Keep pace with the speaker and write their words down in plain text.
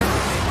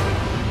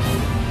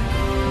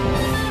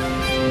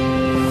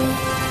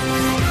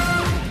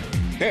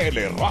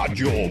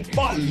Teleradyo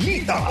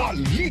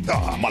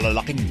Balita.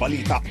 Malalaking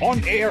balita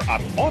on air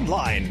at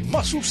online.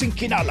 Masusing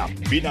kinalap,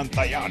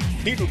 binantayan,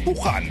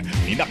 tinutukan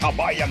ni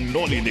nakabayang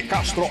Noli de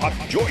Castro at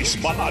Joyce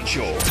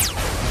Balancio.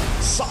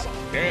 Sa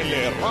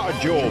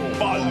Teleradyo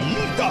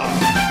Balita.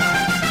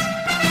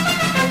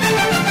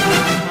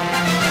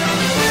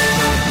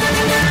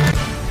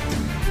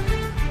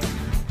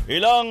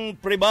 Ilang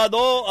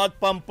pribado at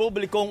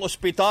pampublikong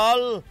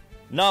ospital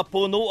na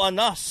punuan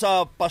na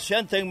sa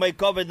pasyenteng may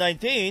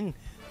COVID-19,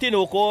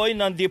 tinukoy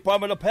ng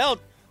Department of Health.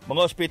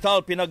 Mga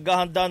ospital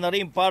pinaghahanda na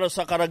rin para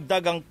sa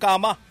karagdagang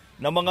kama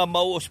ng mga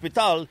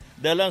mauospital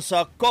dahil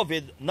sa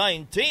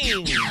COVID-19.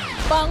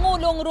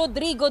 Pangulong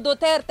Rodrigo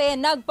Duterte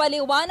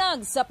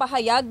nagpaliwanag sa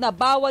pahayag na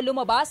bawal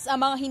lumabas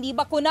ang mga hindi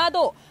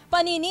bakunado.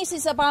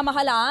 Paninisi sa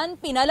pamahalaan,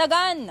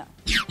 pinalagan.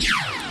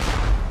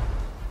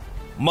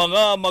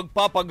 Mga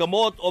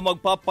magpapagamot o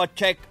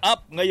magpapacheck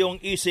up ngayong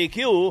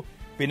ECQ,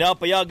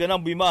 pinapayagan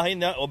ng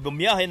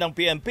bumiyahe ng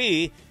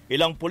PNP.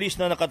 Ilang pulis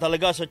na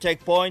nakatalaga sa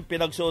checkpoint,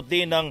 pinagsuot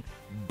din ng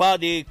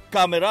body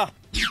camera.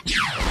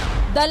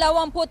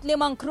 25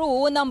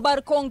 crew ng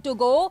barkong to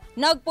go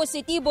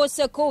nagpositibo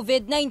sa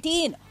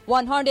COVID-19.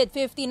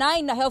 159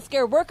 na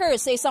healthcare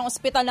workers sa isang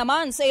ospital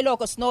naman sa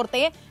Ilocos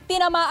Norte,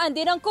 tinamaan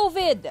din ng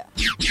COVID.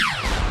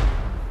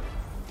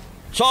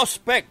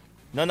 Suspect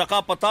na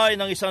nakapatay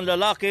ng isang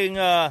lalaking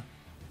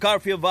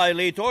curfew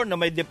violator na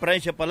may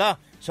depresya pala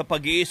sa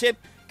pag-iisip,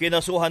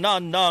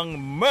 kinasuhanan ng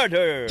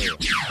murder.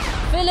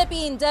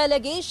 Philippine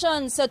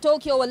delegation sa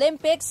Tokyo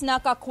Olympics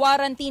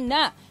naka-quarantine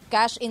na.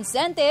 Cash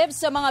incentives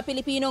sa mga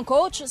Pilipinong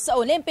coach sa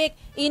Olympic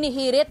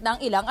inihirit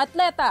ng ilang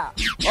atleta.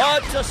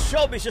 At sa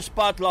showbiz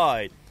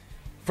spotlight,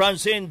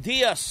 Francine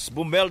Diaz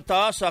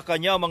bumelta sa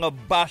kanya mga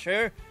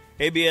basher,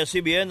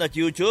 ABS-CBN at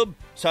YouTube,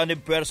 sa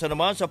anibersa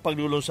naman sa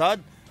paglulunsad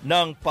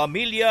ng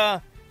Pamilya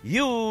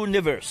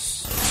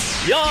Universe.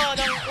 Yan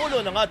ang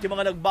ulo ng ating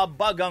mga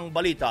nagbabagang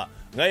balita.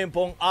 Ngayon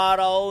pong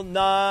araw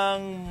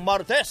ng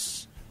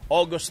Martes,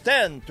 August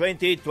 10,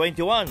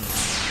 2021.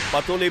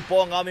 Patuloy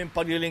po ang aming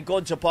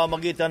paglilingkod sa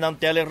pamagitan ng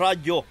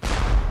teleradyo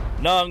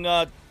ng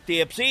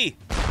TFC,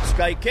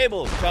 Sky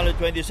Cable, Channel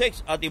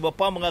 26 at iba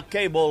pa mga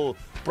cable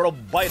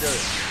provider.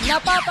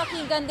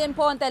 Napapakinggan din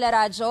po ang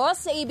teleradyo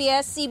sa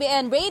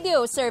ABS-CBN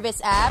Radio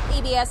Service App,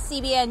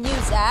 ABS-CBN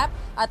News App,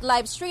 at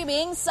live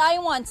streaming sa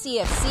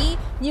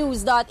i1CFC,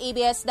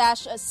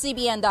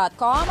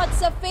 news.abs-cbn.com at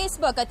sa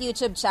Facebook at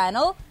YouTube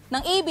channel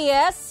ng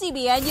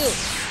ABS-CBN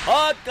News.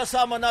 At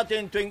kasama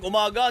natin tuwing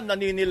umaga,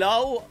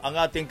 naninilaw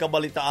ang ating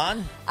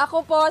kabalitaan.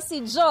 Ako po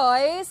si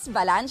Joyce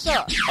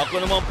Balancio.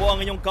 Ako naman po ang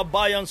inyong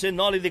kabayan, si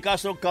Noli de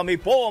Castro. Kami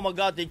po ang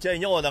mag-atid sa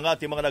inyo ng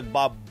ating mga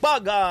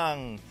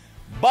nagbabagang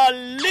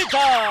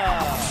balita.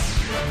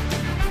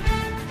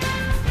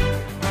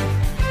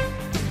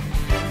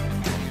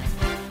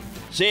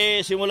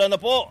 Simula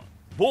na po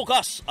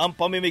bukas ang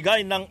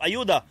pamimigay ng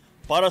ayuda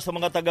para sa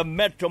mga taga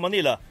Metro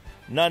Manila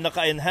na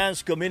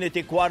naka-enhanced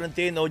community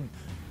quarantine o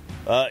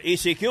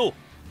ECQ.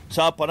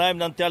 Sa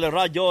panayam ng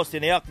teleradyo,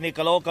 tiniyak ni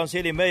Caloocan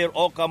City Mayor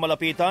Oka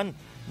Malapitan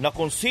na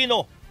kung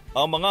sino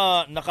ang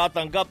mga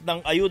nakatanggap ng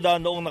ayuda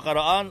noong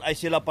nakaraan ay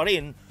sila pa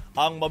rin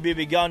ang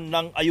mabibigyan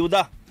ng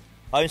ayuda.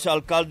 Ayon sa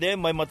alkalde,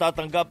 may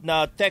matatanggap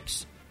na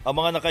text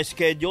ang mga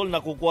naka-schedule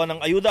na kukuha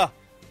ng ayuda.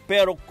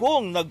 Pero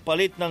kung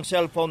nagpalit ng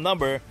cellphone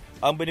number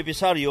ang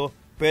benepisaryo,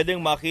 pwedeng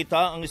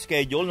makita ang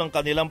schedule ng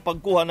kanilang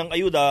pagkuha ng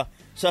ayuda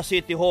sa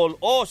City Hall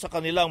o sa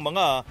kanilang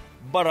mga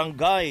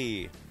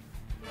barangay.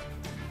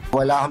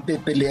 Wala kang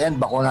pipiliin,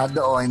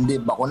 bakunado o hindi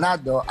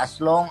bakunado, as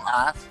long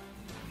as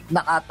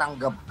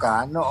nakatanggap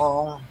ka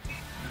noong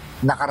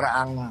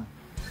nakaraang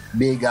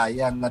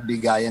bigayan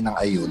ng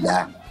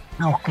ayuda.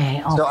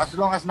 Okay. So as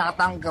long as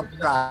nakatanggap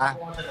ka,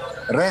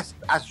 rest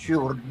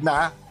assured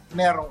na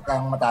meron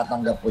kang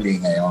matatanggap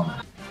uli ngayon.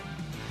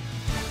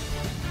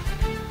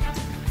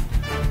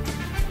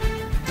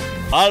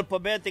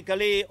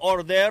 Alphabetically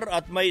order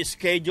at may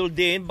schedule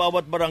din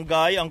bawat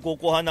barangay ang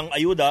kukuha ng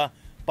ayuda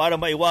para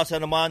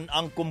maiwasan naman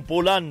ang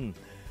kumpulan.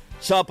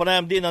 Sa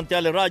panayam din ng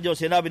teleradyo,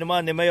 sinabi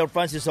naman ni Mayor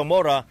Francis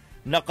Zamora,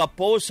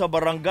 nakapost sa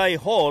barangay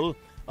hall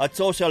at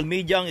social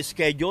media ang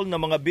schedule ng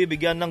mga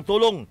bibigyan ng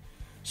tulong.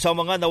 Sa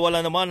mga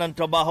nawala naman ng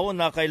trabaho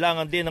na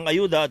kailangan din ng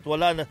ayuda at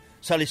wala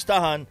sa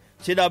listahan,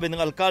 sinabi ng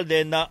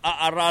alkalde na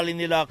aaralin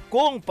nila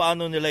kung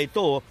paano nila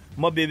ito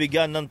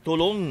mabibigyan ng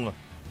tulong.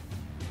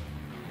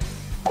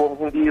 Kung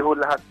hindi ho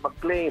lahat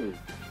mag-claim,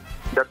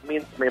 that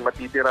means may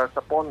matitira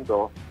sa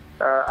pondo,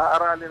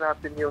 aaralin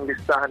natin yung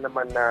listahan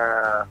naman na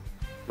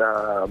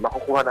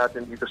makukuha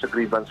natin dito sa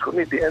grievance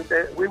committee, and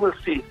we will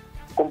see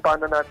kung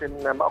paano natin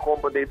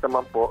ma-accommodate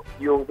naman po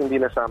yung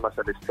hindi nasama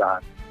sa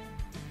listahan.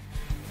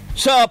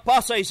 Sa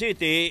Pasay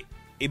City,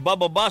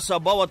 ibababa sa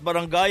bawat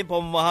barangay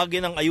pamamahagi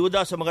ng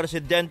ayuda sa mga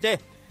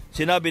residente.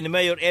 Sinabi ni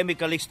Mayor Emmy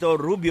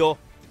Calixto Rubio,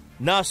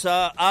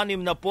 nasa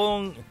 6 na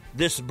pong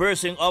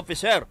disbursing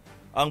officer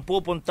ang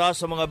pupunta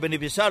sa mga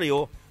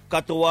benepisaryo,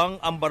 katuwang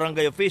ang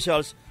barangay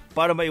officials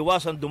para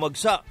maiwasan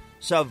dumagsa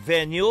sa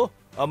venue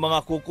ang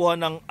mga kukuha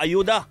ng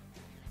ayuda.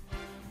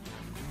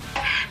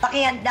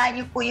 Pakihanda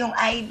niyo po yung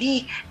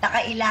ID na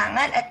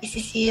kailangan at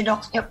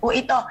isisirox niyo po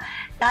ito.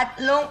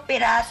 3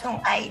 pirasong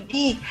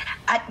ID.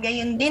 At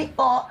gayon din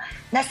po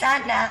na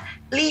sana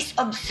please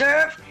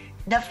observe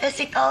the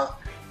physical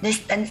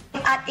distance.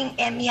 Ating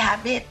ME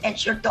habit,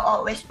 ensure to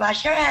always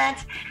wash your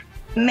hands.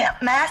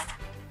 Mask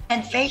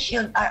and face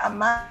shield are a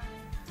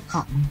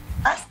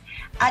must.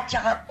 At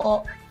saka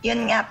po,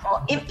 yun nga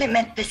po,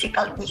 implement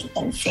physical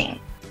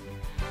distancing.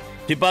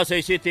 Si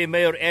Pasay City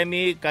Mayor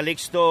Emmy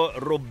Calixto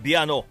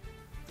Rubiano.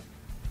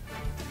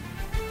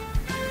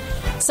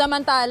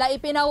 Samantala,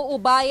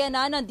 ipinauubaya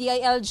na ng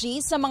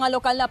DILG sa mga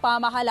lokal na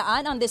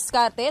pamahalaan ang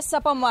diskarte sa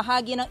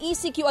pamahagi ng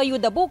ECQ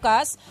ayuda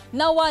bukas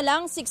na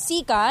walang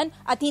siksikan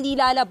at hindi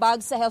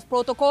lalabag sa health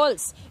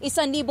protocols.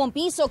 1,000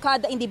 piso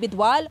kada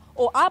individual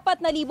o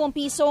 4,000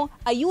 piso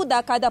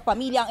ayuda kada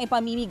pamilya ang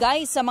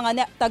ipamimigay sa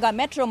mga taga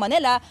Metro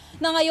Manila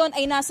na ngayon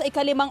ay nasa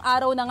ika-5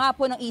 araw na nga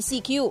po ng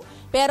ECQ.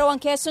 Pero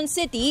ang Quezon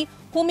City,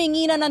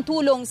 humingi na ng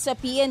tulong sa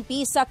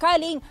PNP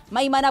sakaling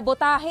may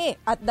manabotahe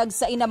at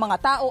dagsain ng mga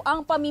tao ang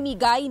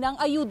pamimigay ng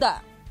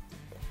ayuda.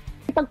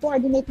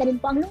 Pag-coordinate na rin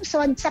po ang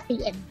lungsod sa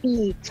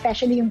PNP,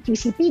 especially yung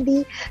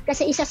QCPD,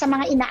 kasi isa sa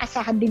mga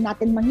inaasahan din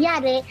natin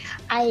mangyari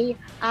ay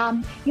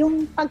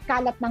yung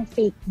pagkalat ng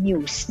fake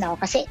news.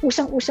 No? Kasi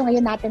usong-uso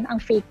ngayon natin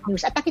ang fake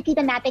news at nakikita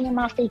natin yung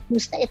mga fake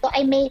news na ito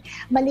ay may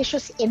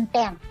malicious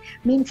intent.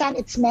 Minsan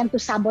it's meant to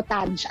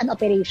sabotage an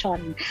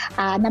operation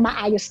na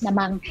maayos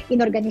namang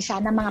inorganisa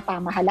ng mga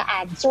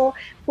pamahalaan. So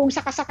kung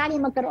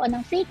sakasakaling magkaroon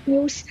ng fake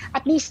news,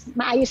 at least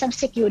maayos ang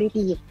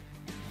security.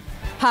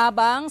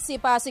 Habang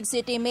si Pasig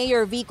City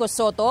Mayor Vico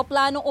Soto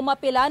planong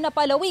umapila na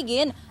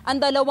palawigin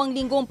ang 2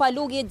 linggong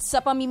palugid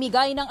sa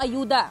pamimigay ng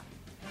ayuda.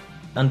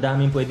 Ang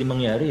daming pwede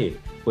mangyari.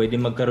 Pwede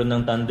magkaroon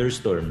ng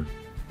thunderstorm.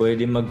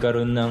 Pwede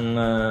magkaroon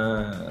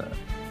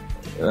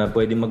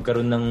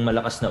ng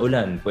malakas na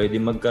ulan. Pwede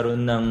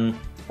magkaroon ng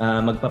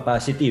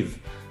magpa-positive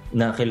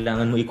na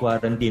kailangan mo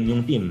i-quarantine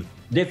yung team.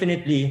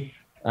 Definitely,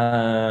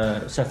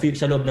 sa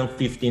loob ng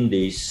 15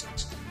 days,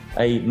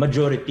 ay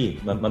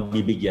majority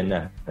mabibigyan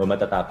na o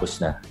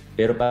matatapos na.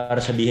 Pero para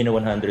sabihin na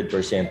 100%,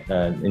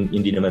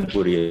 hindi naman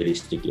po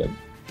realistic yan.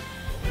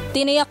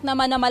 Tiniyak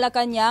naman na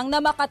Malacanang na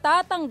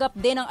makatatanggap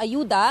din ng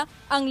ayuda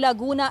ang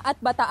Laguna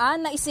at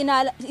Bataan na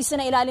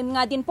isinailalim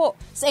nga din po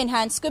sa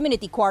Enhanced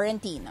Community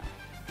Quarantine.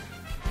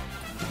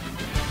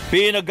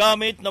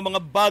 Pinagamit ng mga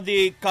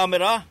body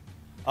camera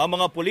ang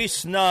mga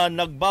pulis na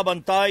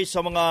nagbabantay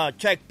sa mga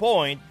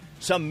checkpoint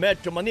sa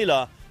Metro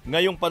Manila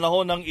ngayong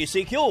panahon ng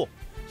ECQ.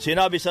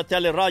 Sinabi sa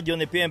teleradyo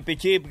ni PNP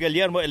Chief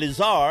Guillermo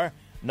Elizar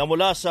na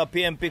mula sa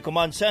PNP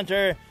Command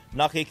Center,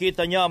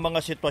 nakikita niya ang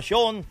mga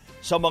sitwasyon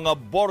sa mga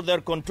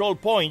border control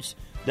points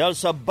dahil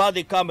sa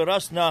body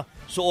cameras na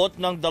suot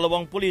ng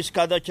 2 pulis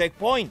kada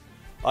checkpoint.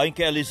 Ayon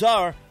kay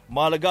Elizar,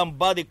 mahalagang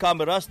body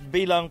cameras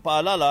bilang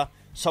paalala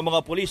sa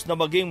mga pulis na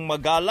maging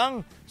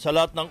magalang sa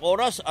lahat ng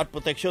oras at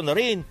proteksyon na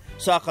rin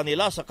sa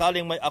kanila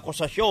sakaling may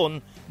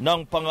akusasyon ng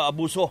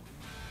pang-aabuso.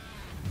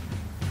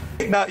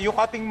 Na yung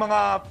ating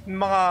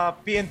mga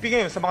PNP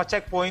ngayon sa mga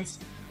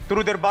checkpoints,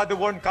 through their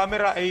body-worn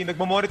camera ay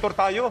nagmamonitor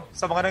tayo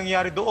sa mga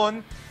nangyayari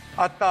doon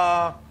at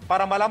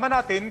para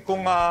malaman natin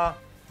kung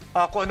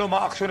ano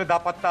mga aksyon na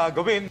dapat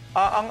gawin.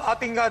 Ang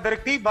ating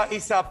direktiba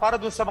is para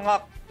doon sa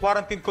mga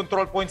quarantine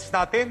control points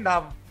natin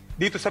na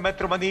dito sa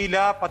Metro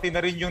Manila, pati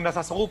na rin yung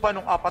nasasakupan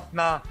ng 4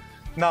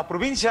 na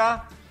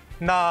probinsya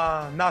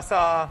na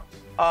nasa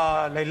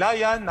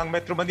laylayan ng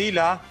Metro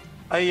Manila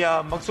ay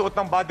magsuot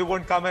ng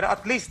body-worn camera,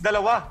 at least 2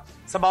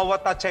 sa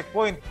bawat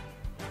checkpoint.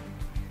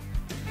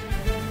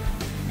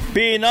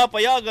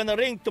 Pinapayagan na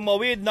ring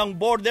tumawid ng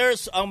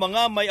borders ang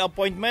mga may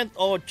appointment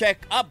o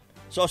check-up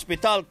sa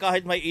ospital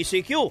kahit may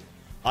ECQ.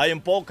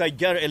 Ayon po kay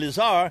Jerry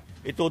Elizar,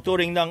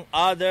 ituturing ng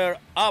other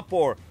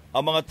APOR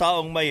ang mga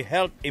taong may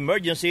health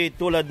emergency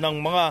tulad ng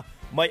mga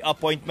may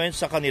appointment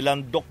sa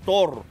kanilang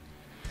doktor.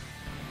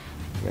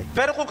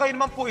 Pero kung kayo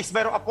naman po is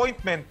mayroong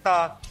appointment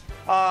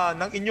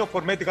ng inyo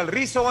for medical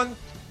reason,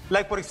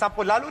 like for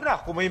example, lalo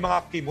na kung may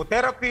mga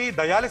chemotherapy,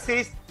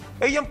 dialysis,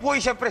 yan po ay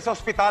siyempre sa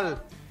ospital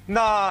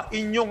na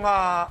inyong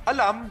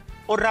alam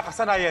o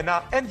nakasanayan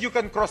na, and you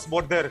can cross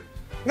border.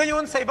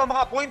 Ngayon, sa ibang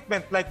mga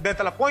appointment like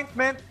dental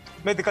appointment,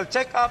 medical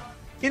check-up,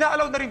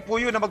 inaalaw na rin po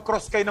yun na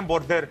mag-cross kayo ng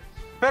border.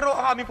 Pero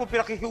ang amin po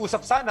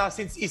pinakikiusap sana,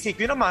 since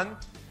ECQ naman,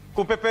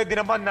 kung pwede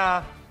naman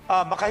na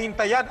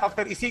makahintayan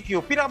after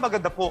ECQ,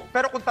 pinakamaganda po.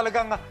 Pero kung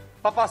talagang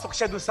papasok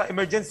siya doon sa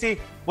emergency,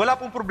 wala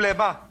pong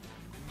problema.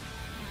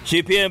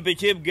 Si PNP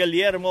Chief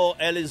Guillermo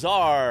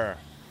Elizar.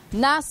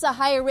 Nasa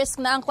high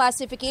risk na ang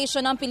classification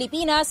ng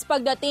Pilipinas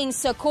pagdating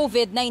sa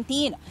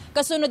COVID-19.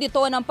 Kasunod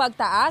ito ng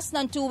pagtaas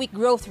ng 2-week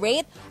growth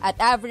rate at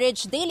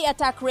average daily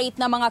attack rate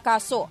ng mga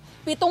kaso.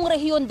 7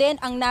 rehiyon din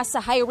ang nasa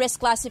high risk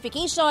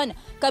classification,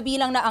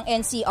 kabilang na ang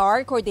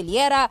NCR,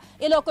 Cordillera,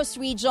 Ilocos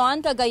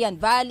Region,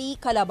 Cagayan Valley,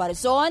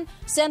 Calabarzon,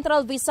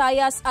 Central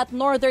Visayas at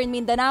Northern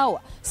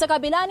Mindanao. Sa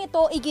kabila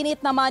nito,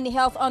 iginit naman ni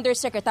Health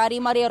Undersecretary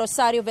Maria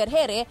Rosario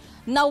Vergere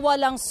na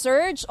walang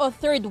surge o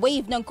third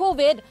wave ng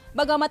COVID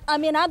bagamat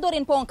aminado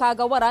rin po ang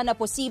kagawaran na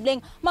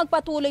posibleng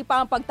magpatuloy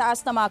pa ang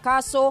pagtaas ng mga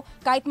kaso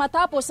kahit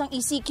matapos ang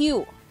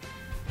ECQ.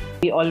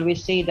 We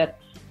always say that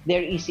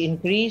there is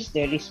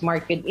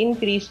market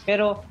increase,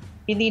 pero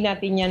hindi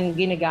natin yan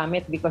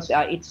ginagamit because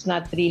it's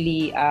not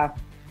really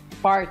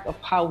part of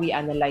how we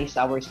analyze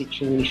our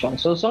situation.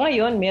 So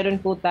ngayon,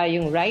 meron po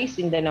tayong rise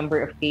in the number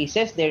of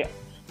cases. There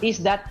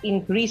is that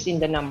increase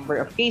in the number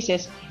of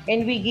cases,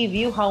 and we give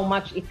you how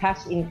much it has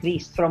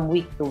increased from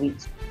week to week.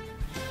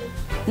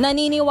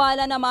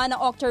 Naniniwala naman ang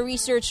Octa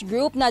Research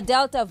Group na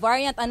Delta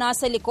variant ang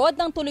nasa likod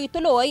ng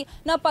tuloy-tuloy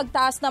na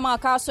pagtaas ng mga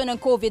kaso ng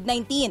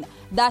COVID-19.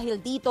 Dahil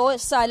dito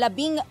sa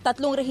 13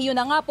 rehiyon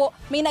na nga po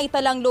may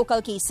naitalang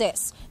local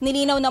cases.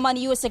 Nilinaw naman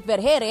ni Yusek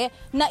Vergere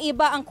na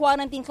iba ang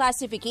quarantine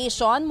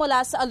classification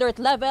mula sa alert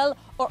level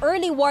o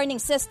early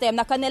warning system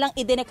na kanilang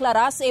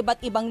idineklara sa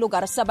iba't ibang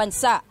lugar sa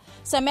bansa.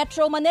 Sa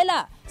Metro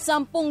Manila,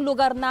 10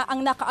 lugar na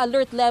ang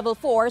naka-alert level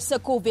 4 sa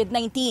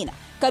COVID-19.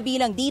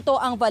 Kabilang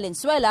dito ang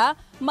Valenzuela,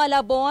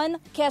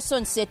 Malabon,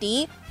 Quezon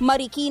City,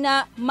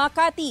 Marikina,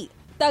 Makati,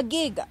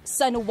 Taguig,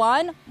 San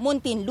Juan,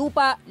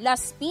 Muntinlupa,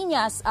 Las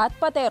Piñas at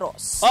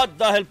Pateros. At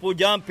dahil po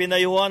dyan,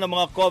 pinayuhan ng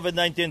mga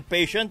COVID-19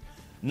 patient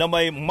na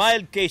may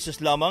mild cases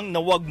lamang na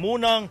huwag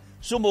munang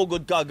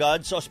sumugod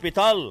kaagad sa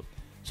ospital.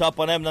 Sa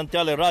panayam ng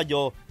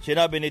Teleradyo,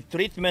 sinabi ni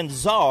Treatment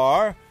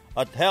Czar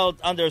at Health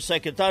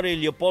Undersecretary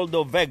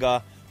Leopoldo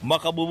Vega,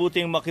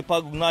 makabubuting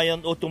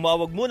makipag-ugnayan o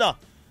tumawag muna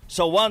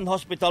sa One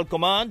Hospital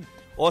Command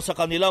o sa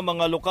kanilang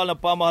mga lokal na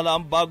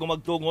pamahalaan bago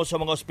magtungo sa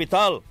mga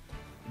ospital.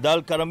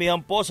 Dahil karamihan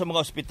po sa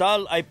mga ospital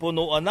ay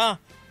punuan na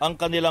ang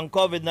kanilang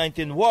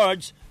COVID-19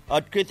 wards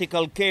at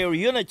critical care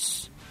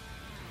units.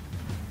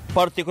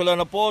 Partikular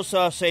na po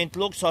sa St.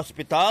 Luke's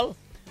Hospital,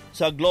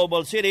 sa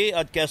Global City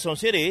at Quezon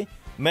City,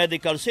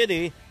 Medical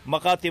City,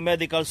 Makati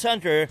Medical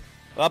Center,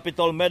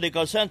 Capitol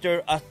Medical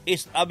Center at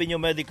East Avenue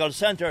Medical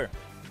Center.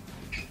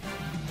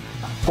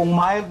 Kung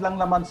mild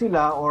lang naman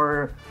sila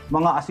or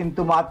mga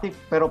asymptomatic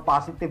pero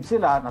positive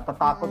sila,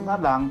 natatakot na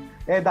lang,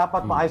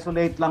 dapat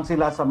ma-isolate lang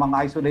sila sa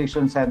mga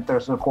isolation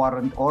centers or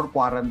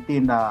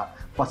quarantine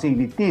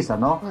facilities.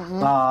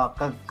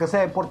 Kasi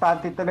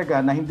importante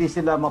talaga na hindi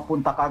sila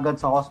mapunta kaagad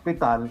sa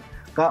hospital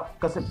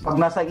kasi pag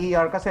nasa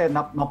ER kasi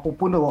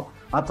napupuno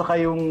at saka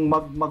yung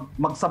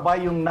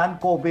magsabay yung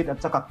non-COVID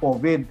at saka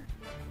COVID.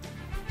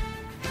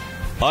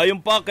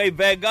 Ayon pa kay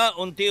Vega,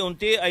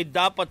 unti-unti ay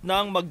dapat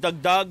nang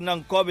magdagdag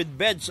ng COVID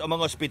beds ang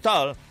mga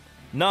ospital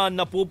na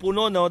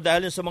napupuno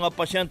dahil sa mga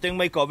pasyenteng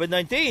may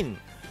COVID-19.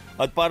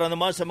 At para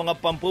naman sa mga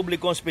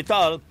pampublikong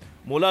ospital,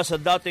 mula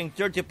sa dating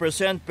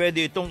 30%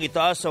 pwede itong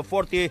itaas sa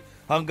 40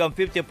 hanggang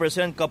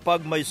 50%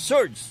 kapag may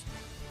surge.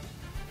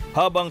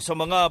 Habang sa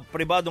mga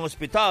pribadong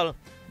ospital,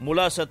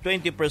 mula sa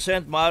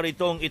 20% maaari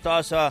itong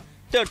itaas sa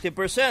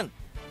 30%.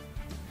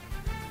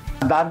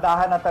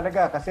 Dahan-dahan na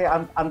talaga kasi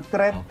ang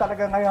trend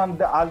talaga ngayon,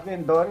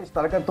 Alvin, Doris,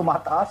 talagang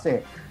tumataas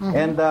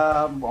And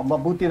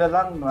mabuti na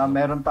lang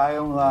meron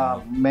tayong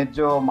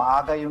medyo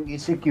maaga yung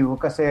ECQ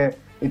kasi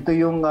ito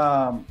yung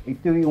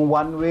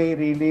one way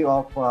really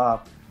of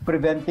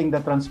preventing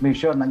the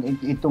transmission ng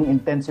itong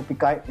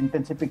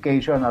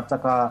intensification at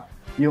saka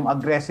yung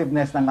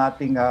aggressiveness ng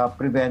ating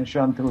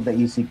prevention through the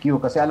ECQ.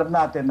 Kasi alam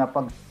natin na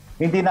pag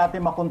hindi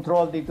natin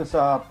makontrol dito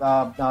sa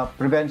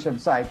prevention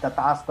side,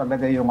 tataas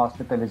talaga yung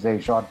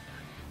hospitalization.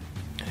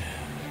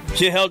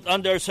 Si Health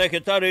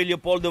Undersecretary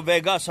Leopoldo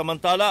Vega,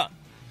 samantala,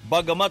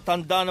 bagamat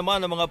handa naman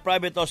ang mga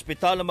private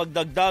hospital na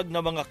magdagdag ng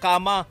mga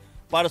kama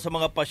para sa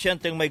mga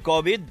pasyenteng may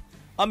COVID,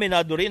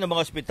 aminado rin ang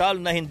mga ospital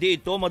na hindi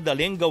ito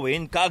madaling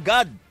gawin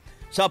kaagad.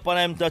 Sa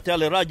panayam sa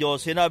Teleradyo,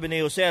 sinabi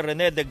ni Dr.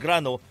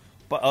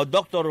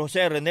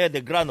 Jose Rene de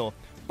Grano,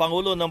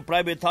 Pangulo ng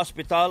Private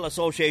Hospital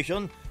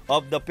Association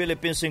of the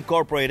Philippines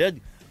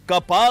Incorporated,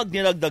 kapag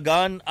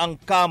dinagdagan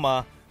ang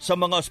kama sa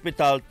mga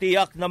ospital,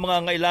 tiyak na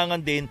mga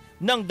ngailangan din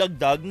ng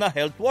dagdag na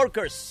health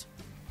workers.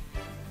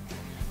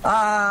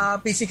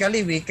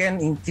 Physically, we can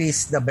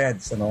increase the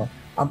beds.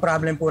 Ang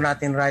problem po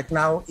natin right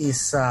now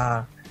is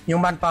yung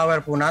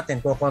manpower po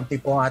natin. Kung konti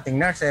po ang ating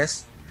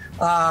nurses,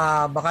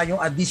 baka yung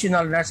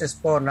additional nurses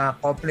po na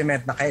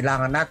complement na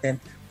kailangan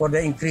natin for the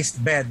increased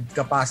bed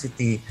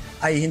capacity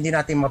ay hindi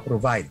natin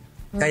ma-provide.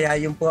 Kaya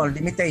yung po ang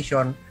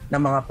limitation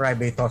ng mga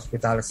private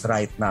hospitals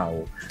right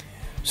now.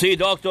 Si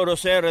Dr.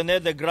 Jose Rene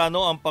de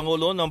Grano, ang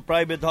Pangulo ng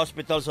Private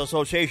Hospitals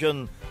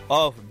Association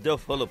of the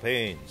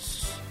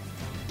Philippines.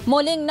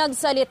 Muling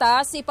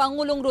nagsalita si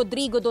Pangulong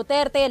Rodrigo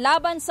Duterte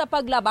laban sa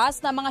paglabas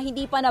ng mga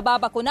hindi pa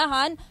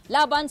nababakunahan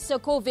laban sa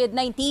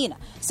COVID-19.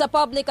 Sa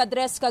public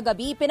address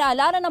kagabi,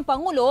 pinaalala ng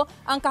Pangulo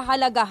ang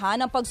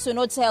kahalagahan ng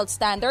pagsunod sa health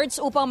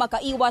standards upang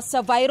makaiwas sa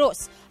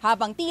virus.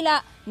 Habang tila,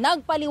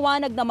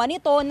 nagpaliwanag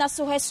naman ito na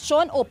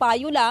suhestyon o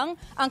payo lang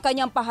ang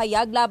kanyang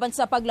pahayag laban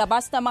sa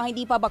paglabas ng mga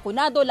hindi pa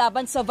bakunado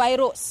laban sa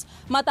virus.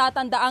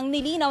 Matatandaang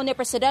nilinaw ni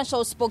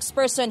Presidential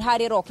Spokesperson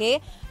Harry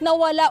Roque na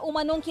wala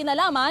umanong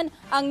kinalaman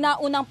ang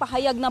naunang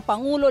pahayag ng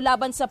Pangulo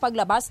laban sa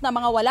paglabas ng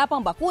mga wala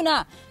pang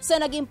bakuna sa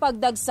naging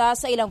pagdagsa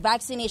sa ilang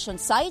vaccination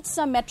sites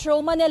sa Metro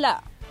Manila.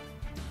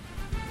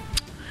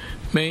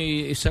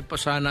 May isa pa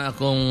sana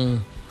akong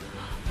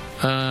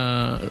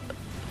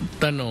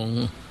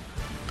tanong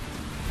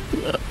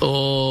o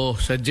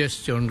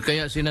suggestion.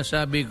 Kaya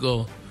sinasabi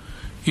ko,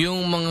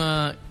 yung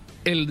mga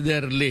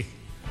elderly,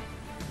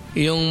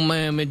 yung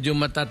medyo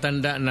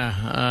matatanda na,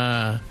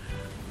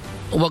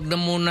 wag na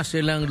muna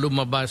silang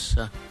lumabas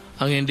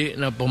ang hindi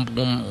na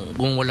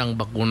kung walang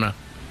bakuna.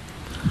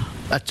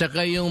 At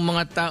saka yung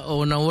mga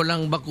tao na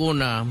walang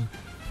bakuna,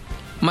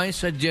 my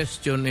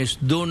suggestion is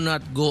do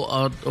not go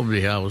out of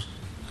the house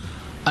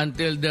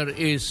until there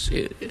is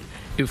a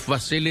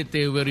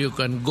facility where you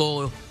can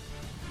go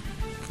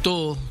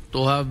to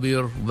have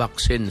your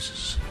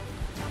vaccines.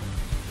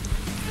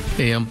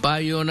 Ang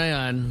payo na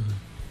yan,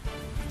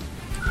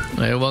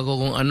 ewan ko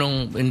kung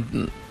anong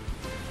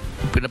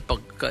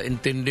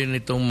pinapagkaintindi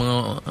nitong mga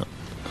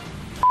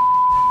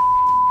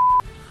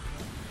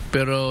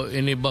pero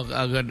inibag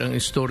agad ang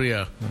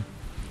istorya,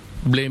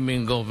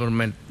 blaming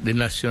government, the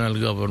national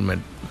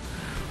government.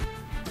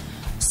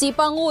 Si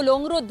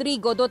Pangulong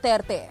Rodrigo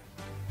Duterte.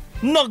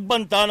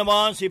 Nagbanta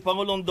naman si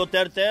Pangulong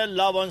Duterte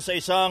laban sa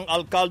isang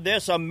alkalde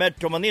sa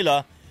Metro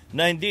Manila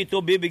na hindi ito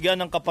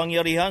bibigyan ng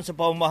kapangyarihan sa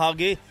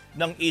pamamahagi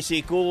ng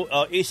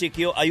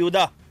ECQ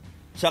ayuda.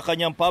 Sa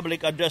kanyang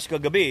public address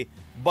kagabi,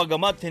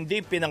 bagamat hindi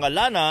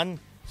pinangalanan,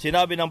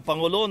 sinabi ng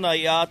Pangulo na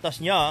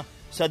iaatas niya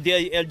sa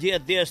DILG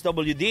at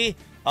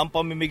DSWD ang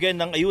pamimigay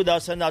ng ayuda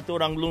sa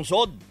naturang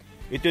lungsod.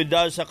 Ito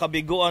dahil sa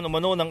kabiguan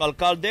umano ng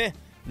alkalde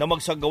na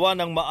magsagawa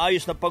ng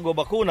maayos na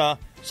pagbabakuna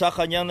sa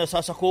kanyang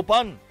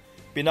nasasakupan.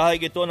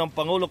 Pinahayag ito ng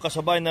Pangulo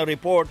kasabay ng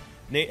report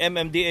ni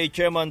MMDA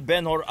Chairman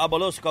Benhur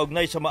Abalos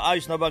kaugnay sa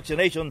maayos na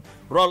vaccination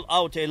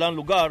rollout sa ilang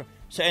lugar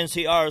sa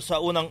NCR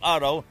sa unang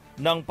araw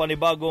ng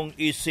panibagong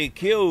ECQ.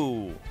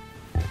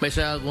 May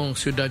isa akong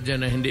syudad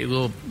dyan na hindi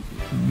ko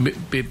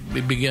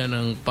bibigyan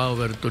ng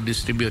power to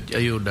distribute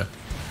ayuda.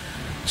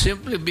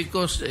 Simply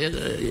because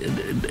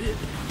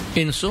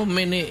in so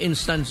many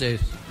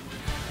instances,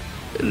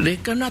 they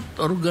cannot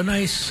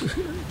organize.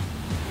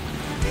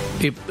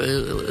 If,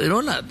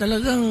 wala,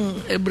 talagang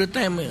every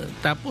time,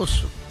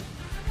 tapos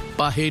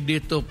pahe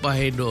dito,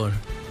 pahe doon.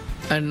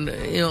 And,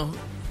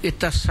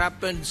 it has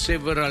happened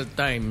several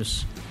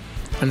times.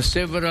 And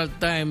several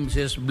times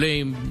he has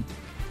blamed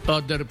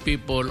other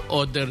people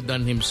other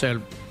than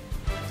himself.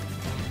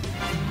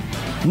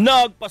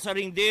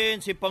 Nagpasaring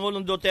din si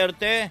Pangulong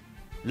Duterte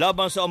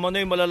laban sa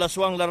umano'y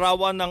malalaswang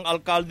larawan ng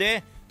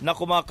alkalde na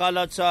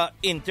kumakalat sa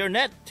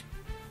internet.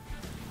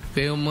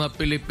 Kayong mga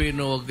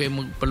Pilipino, huwag kayong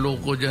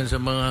magpaloko dyan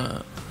sa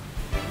mga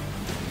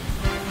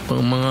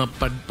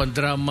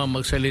pandrama,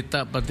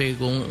 magsalita, pati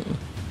kung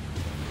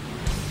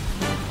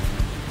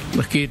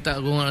nakita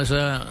ko nga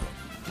sa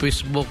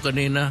Facebook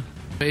kanina,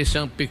 may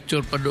isang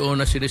picture pa doon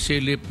na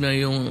sinisilip na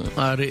yung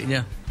ari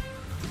niya.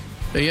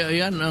 Kaya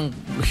yan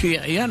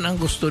ang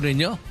gusto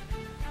ninyo.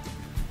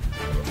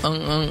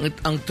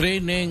 Ang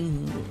training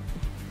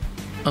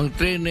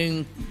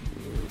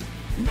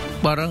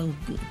parang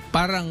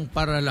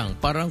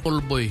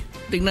kulboy.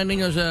 Tingnan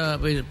niyo sa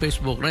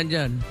Facebook,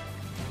 nandyan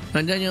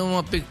yung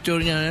mga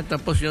picture niya,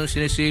 tapos yung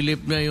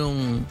sinisilip na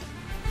yung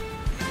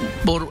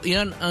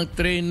yan ang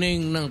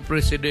training ng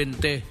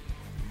presidente,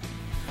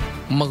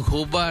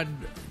 maghubad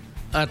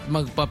at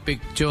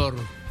magpa-picture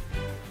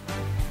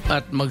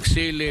at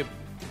magsilip,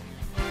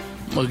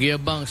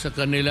 magyabang sa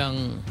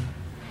kanilang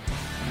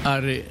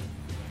ari.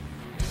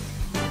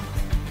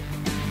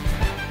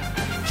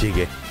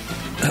 Sige.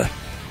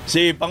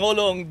 Si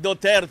Pangulong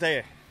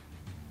Duterte.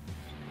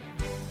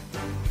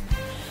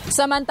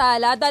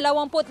 Samantala,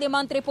 25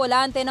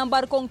 tripulante ng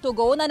barkong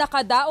Tugo na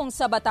nakadaong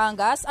sa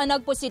Batangas ang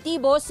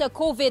nagpositibo sa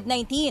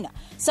COVID-19.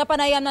 Sa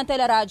panayam ng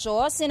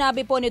teleradyo,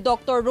 sinabi po ni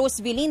Dr. Rose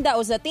Vilinda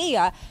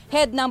Ozatea,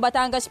 head ng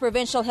Batangas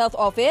Provincial Health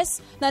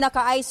Office, na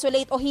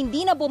naka-isolate o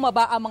hindi na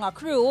bumaba ang mga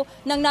crew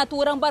ng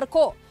naturang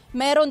barko.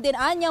 Meron din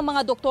anyang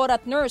mga doktor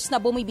at nurse na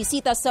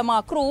bumibisita sa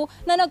mga crew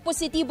na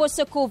nagpositibo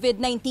sa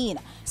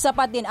COVID-19.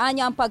 Sapat din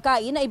anya ang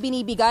pagkain na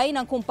ibinibigay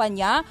ng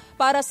kumpanya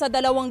para sa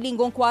 2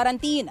 linggong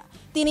quarantine.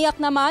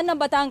 Tiniyak naman ng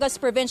Batangas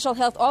Provincial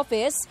Health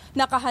Office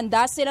na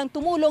kahanda silang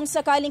tumulong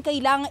sakaling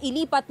kailangang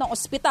ilipat ng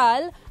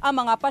ospital ang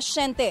mga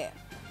pasyente.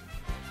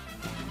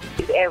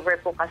 If ever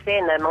po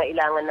kasi na mga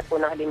ilangan na po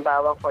ng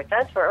halimbawa for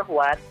transfer or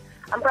what,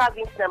 ang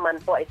province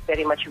naman po is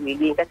very much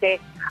willing kasi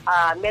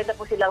meron na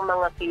po silang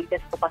mga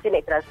cases po kasi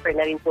na-transfer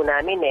na rin po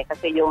namin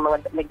kasi yung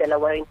mga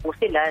nagdalawa rin po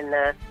sila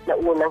na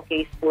unang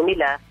case po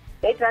nila,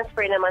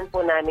 na-transfer naman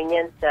po namin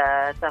yan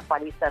sa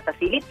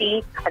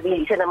facility at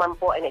isa naman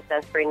po ay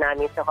na-transfer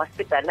namin sa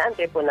hospital na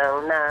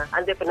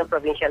under po ng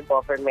provincial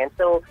government.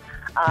 So,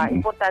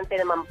 importante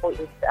naman po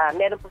is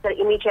meron po sa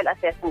initial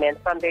assessment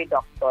from their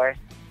doctors.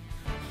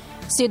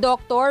 Si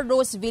Dr.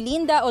 Rose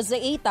Vilinda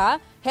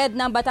Ozaeta, head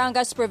ng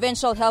Batangas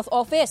Provincial Health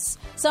Office.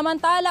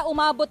 Samantala,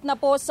 umabot na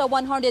po sa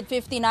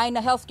 159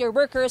 na healthcare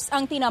workers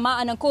ang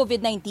tinamaan ng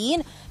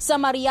COVID-19 sa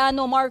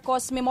Mariano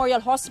Marcos Memorial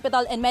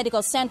Hospital and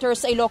Medical Center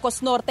sa Ilocos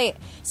Norte.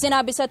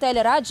 Sinabi sa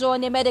teleradyo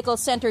ni Medical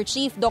Center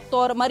Chief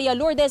Dr. Maria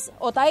Lourdes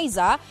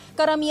Otaiza,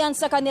 karamihan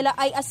sa kanila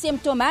ay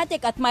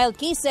asymptomatic at mild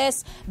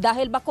cases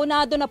dahil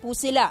bakunado na po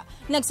sila.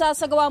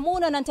 Nagsasagawa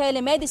muna ng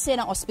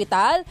telemedicine ang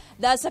ospital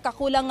dahil sa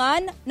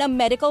kakulangan ng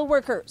medical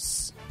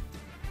workers.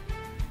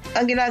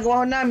 Ang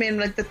ginagawa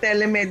namin,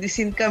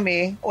 nagte-telemedicine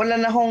kami, wala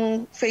na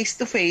hong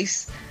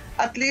face-to-face,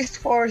 at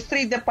least for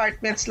 3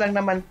 departments lang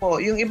naman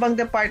po. Yung ibang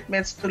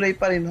departments, tuloy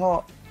pa rin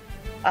ho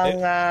ang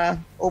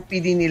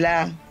OPD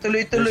nila.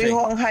 Tuloy-tuloy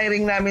ho ang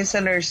hiring namin sa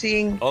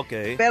nursing.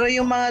 Okay. Pero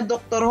yung mga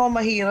doktor ho,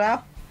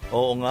 mahirap.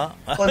 Oo nga.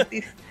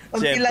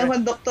 Konti lang ho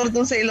doktor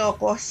dun sa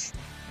Ilocos.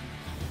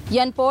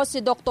 Yan po si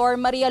Dr.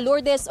 Maria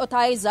Lourdes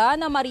Otaiza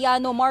na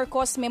Mariano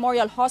Marcos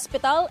Memorial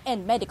Hospital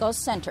and Medical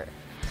Center.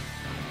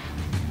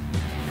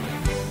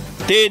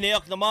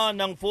 Tiniyak naman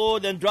ng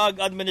Food and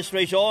Drug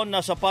Administration na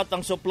sapat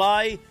ang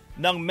supply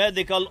ng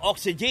medical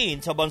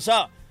oxygen sa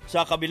bansa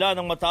sa kabila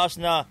ng mataas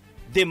na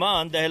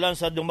demand dahilan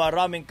sa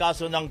dumaraming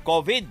kaso ng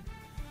COVID.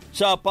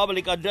 Sa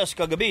public address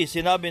kagabi,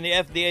 sinabi ni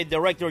FDA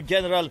Director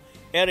General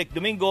Eric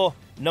Domingo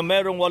na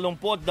merong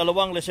 82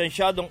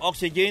 lisensyadong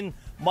oxygen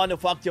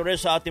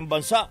manufacturers sa ating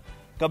bansa,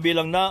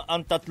 kabilang na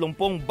ang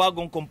 30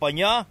 bagong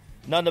kumpanya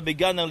na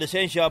nabigyan ng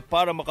lisensya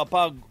para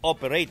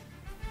makapag-operate.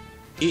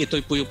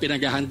 Ito po yung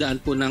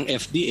pinaghahandaan po ng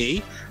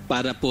FDA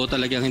para po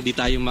talagang hindi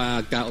tayo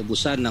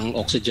magkaubusan ng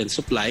oxygen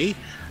supply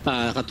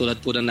katulad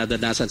po ng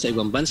nadanasan sa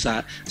ibang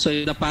bansa. So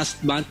in the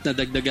past month,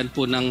 nadagdagan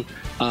po ng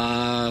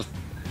 30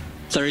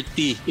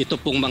 ito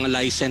pong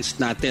mga licensed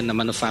natin na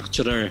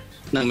manufacturer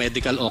ng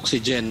medical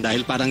oxygen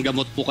dahil parang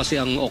gamot po kasi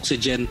ang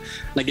oxygen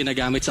na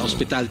ginagamit sa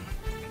ospital.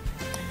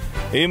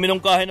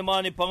 Iminungkahin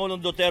naman ni Pangulong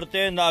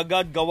Duterte na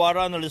agad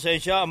gawaran ng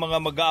lisensya ang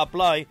mga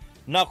mag-a-apply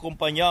na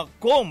kumpanya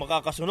kung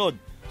makakasunod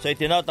sa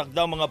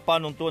itinatakdang mga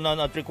panuntunan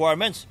at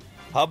requirements,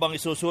 habang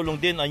isusulong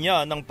din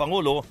anya ng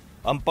Pangulo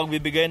ang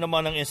pagbibigay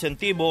naman ng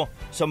insentibo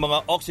sa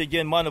mga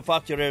oxygen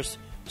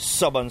manufacturers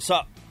sa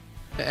bansa.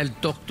 I'll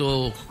talk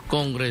to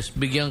Congress,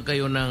 bigyan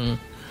kayo ng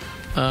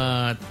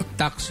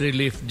tax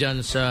relief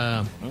dyan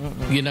sa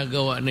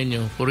ginagawa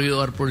ninyo, for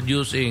you are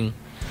producing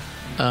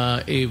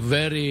a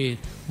very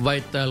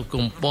vital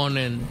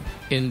component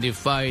in the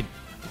fight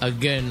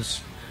against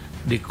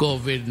the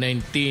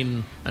COVID-19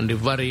 and the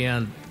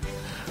variant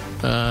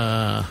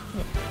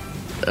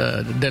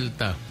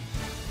Delta.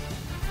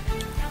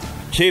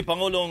 Si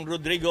Pangulong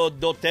Rodrigo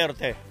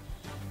Duterte.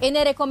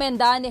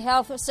 Inirekomenda ni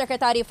Health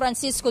Secretary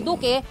Francisco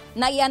Duque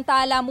na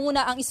iantala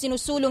muna ang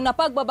isinusulong na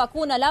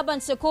pagbabakuna laban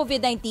sa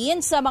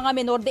COVID-19 sa mga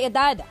menor de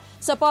edad.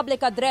 Sa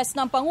public address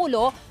ng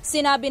Pangulo,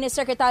 sinabi ni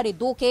Secretary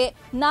Duque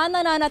na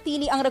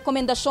nananatili ang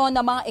rekomendasyon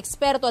ng mga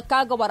eksperto at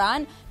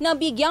kagawaran na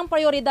bigyang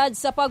prioridad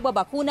sa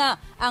pagbabakuna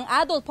ang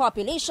adult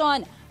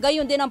population.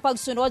 Gayon din ang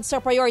pagsunod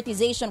sa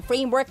prioritization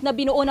framework na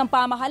binuo ng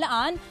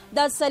pamahalaan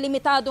dahil sa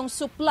limitadong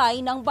supply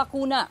ng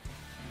bakuna.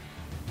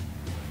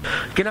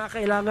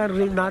 Kinakailangan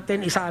rin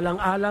natin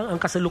isaalang-alang ang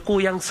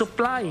kasalukuyang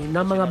supply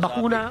ng mga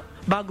bakuna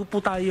bago po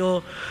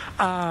tayo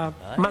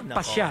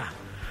magpasya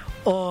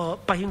o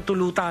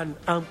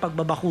pahintulutan ang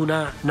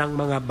pagbabakuna ng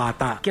mga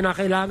bata.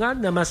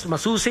 Kinakailangan na mas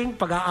masusing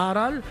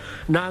pag-aaral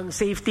ng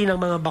safety ng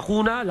mga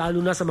bakuna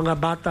lalo na sa mga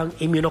batang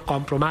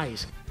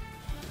immunocompromised.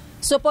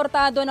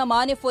 Suportado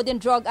naman ni Food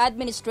and Drug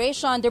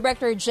Administration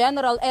Director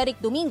General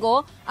Eric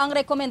Domingo ang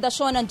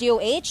rekomendasyon ng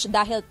DOH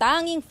dahil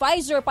tanging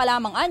Pfizer pa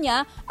lamang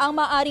anya ang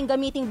maaring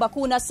gamiting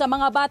bakuna sa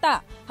mga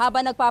bata,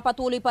 habang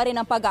nagpapatuloy pa rin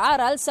ang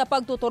pag-aaral sa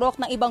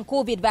pagtuturok ng ibang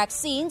COVID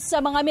vaccine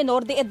sa mga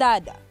menor de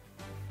edad.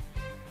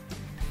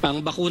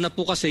 Ang bakuna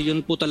po kasi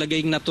yun po talaga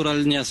yung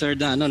natural niya, sir,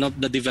 na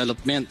the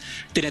development.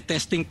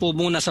 Tinetesting po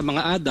muna sa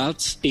mga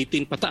adults,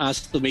 18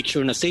 pataas, to make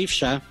sure na safe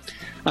siya.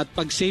 At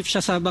pag safe siya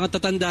sa mga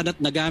tatanda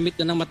at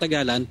nagamit na ng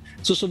matagalan,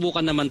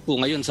 susubukan naman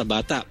po ngayon sa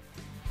bata.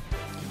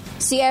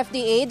 Si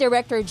FDA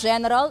Director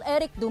General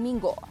Eric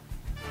Domingo.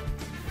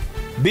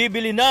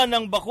 Bibili na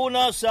ng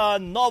bakuna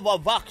sa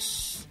Novavax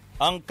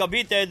ang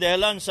Cavite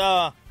dahilan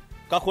sa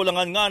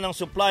kakulangan nga ng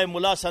supply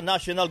mula sa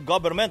national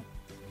government.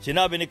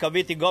 Sinabi ni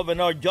Cavite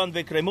Governor John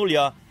Vic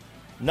Remulla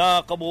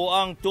na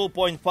kabuuang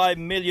 2.5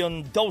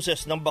 million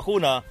doses ng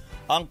bakuna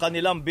ang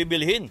kanilang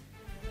bibilhin.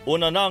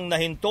 Una nang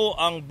nahinto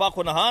ang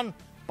bakunahan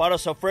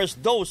para sa first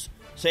dose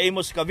sa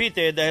Imus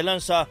Cavite dahilan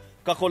sa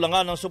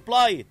kakulangan ng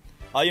supply.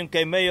 Ayon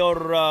kay Mayor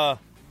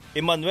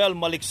Emmanuel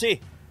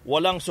Maliksi,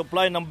 walang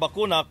supply ng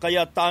bakuna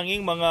kaya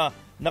tanging mga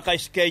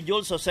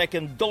naka-schedule sa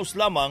second dose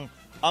lamang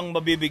ang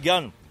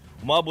mabibigyan.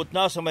 Umabot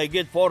na sa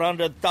mahigit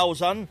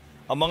 400,000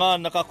 ang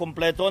mga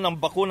nakakumpleto ng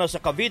bakuna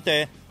sa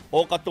Cavite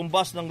o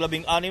katumbas ng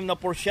 16%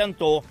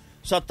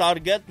 sa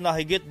target na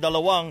higit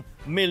 2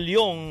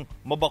 milyong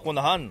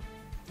mabakunahan.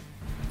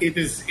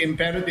 It is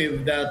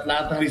imperative that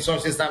lahat ng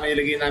resources namin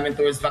ilagay namin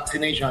towards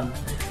vaccination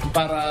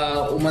para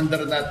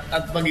umandar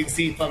at maging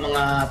safe ang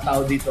mga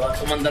tao dito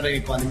at umandar ang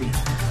economy.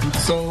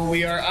 So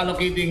we are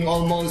allocating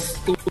almost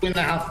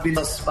 2.5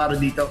 billion para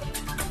dito.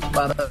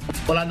 Para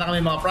wala na kami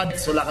mga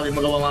projects, wala kami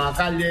magawa mga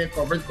kalye,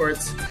 covered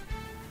courts.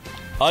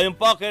 Ayon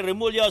pa kay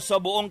Remulla, sa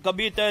buong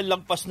Cavite,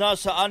 lagpas na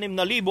sa 6,000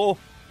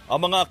 ang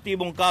mga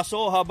aktibong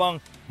kaso habang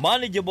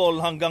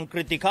manageable hanggang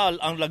kritikal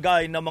ang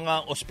lagay ng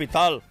mga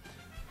ospital.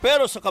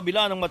 Pero sa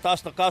kabila ng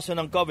mataas na kaso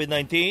ng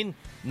COVID-19,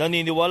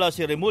 naniniwala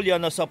si Remulla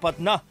na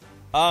sapat na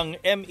ang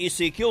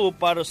MECQ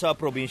para sa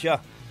probinsya.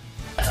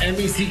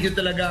 MECQ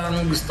talaga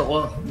ang gusto ko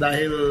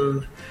dahil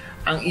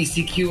ang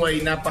ECQ ay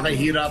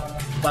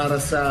napakahirap para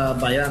sa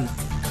bayan.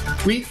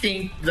 We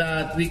think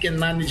that we can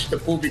manage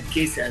the COVID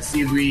cases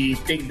if we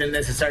take the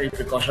necessary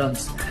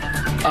precautions.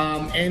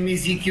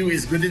 MECQ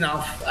is good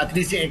enough, at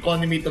least yung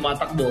economy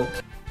tumatakbo.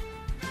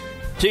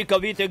 Si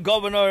Cavite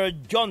Governor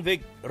John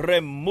Vic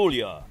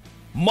Remulla.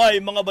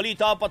 May mga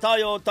balita pa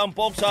tayo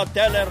tampok sa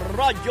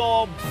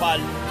Radyo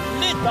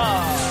Balita.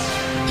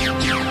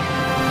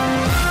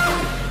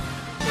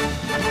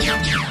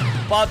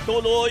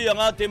 Patuloy ang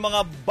ating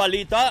mga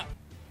balita.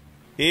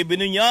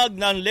 Ibinunyag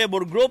ng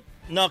labor group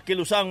na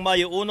Kilusang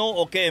Mayo 1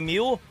 o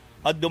KMU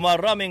at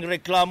dumaraming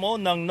reklamo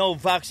ng no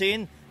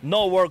vaccine,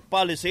 no work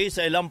policy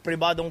sa ilang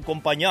pribadong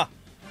kumpanya.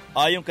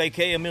 Ayon kay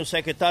KMU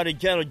Secretary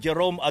General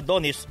Jerome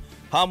Adonis,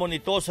 hamon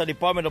ito sa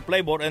Department of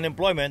Labor and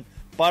Employment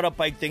para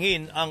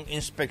paigtingin ang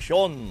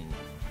inspeksyon.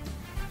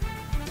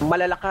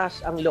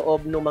 Malalakas ang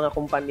loob ng mga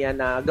kumpanya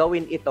na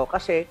gawin ito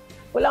kasi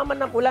wala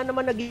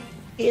naman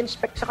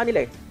nag-i-inspect sa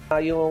kanila eh.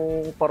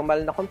 Yung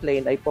formal na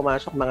complaint ay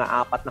pumasok mga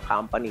 4 na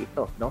company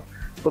ito, no?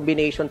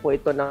 Combination po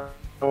ito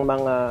ng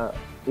mga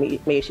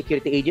may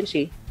security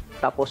agency,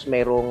 tapos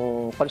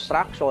merong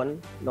construction,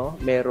 no?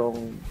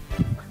 Merong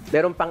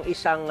pang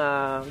isang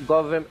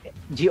government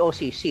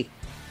GOCC.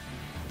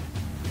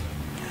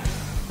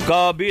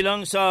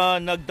 Kabilang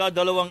sa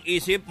nagdadalawang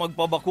isip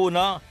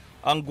magpabakuna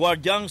ang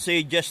gwardyang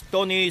si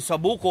Gestoni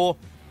Sabuco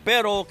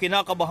pero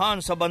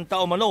kinakabahan sa banta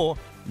umano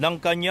ng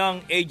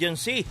kanyang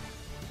agency.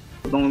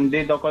 Kung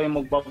hindi daw kayo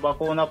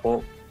magbabakuna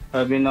po,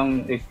 sabi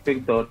ng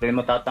inspector,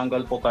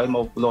 matatanggal po kayo,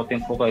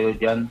 mag-floating po kayo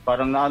dyan.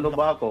 Parang naano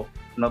ba ako?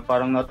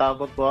 Parang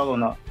natakot po ako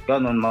na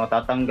ganun,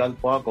 matatanggal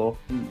po ako.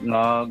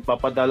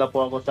 Nagpapadala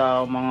po ako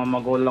sa mga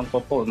magulang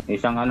ko po.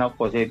 Isang anak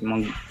ko, 7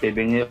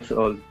 years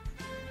old.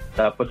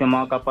 Tapos yung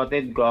mga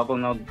kapatid ko,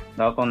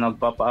 ako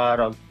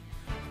nagpapaaral.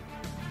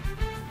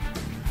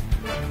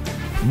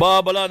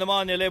 Babala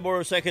naman ni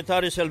Labor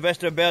Secretary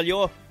Silvestre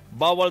Bello,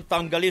 bawal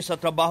tanggalin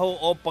sa trabaho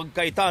o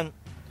pagkaitan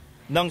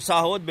ng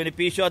sahod,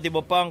 benepisyo at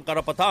iba pang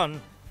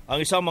karapatan ang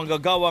isang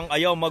manggagawang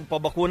ayaw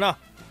magpabakuna.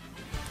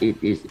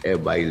 It is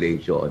a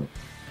violation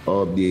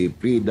of the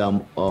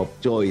freedom of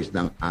choice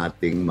ng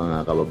ating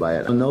mga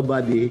kababayan.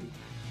 Nobody,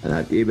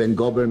 not even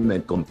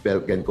government,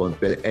 can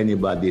compel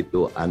anybody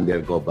to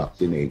undergo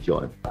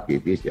vaccination.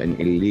 It is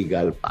an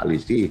illegal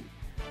policy.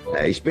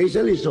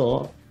 Especially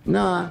so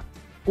na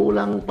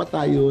kulang pa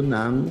tayo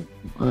ng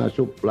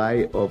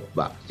supply of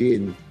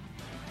vaccine.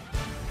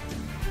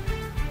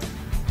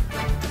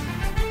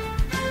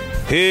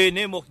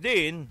 Hinimok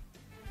din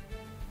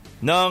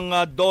ng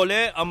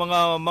DOLE ang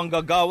mga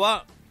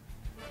manggagawa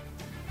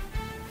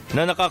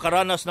na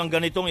nakakaranas ng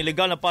ganitong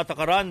ilegal na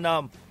patakaran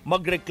na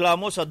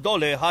magreklamo sa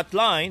DOLE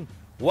hotline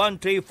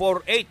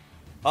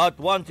 1348 at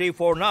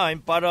 1349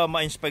 para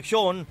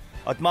ma-inspeksyon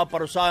at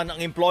maparusahan ang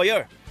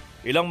employer.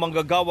 Ilang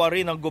manggagawa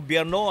rin ng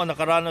gobyerno ang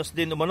nakaranas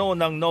din umano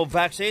ng no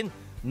vaccine,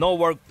 no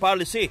work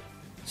policy.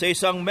 Sa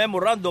isang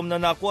memorandum na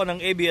nakuha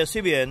ng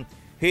ABS-CBN,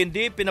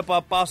 hindi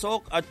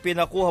pinapapasok at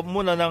pinakuha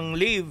muna ng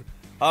leave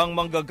ang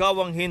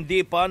manggagawang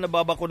hindi pa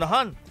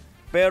nababakunahan.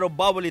 Pero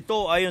bawal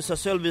ito ayon sa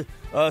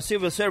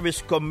Civil Service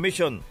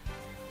Commission.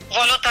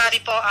 Voluntary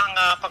po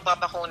ang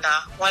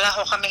pagbabakuna. Wala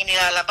ho kaming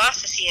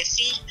nilalabas sa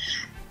CSC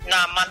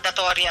na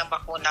mandatory ang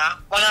bakuna.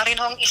 Wala rin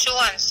hong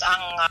issuance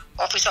ang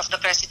Office of the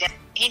President.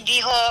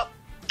 Hindi ho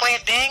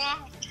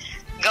pwedeng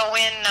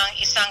gawin ng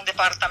isang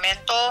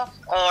departamento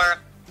or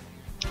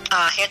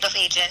head of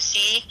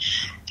agency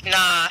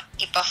na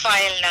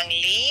ipa-file ng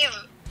leave,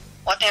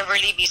 whatever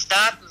leave is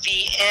that,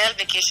 VL,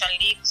 vacation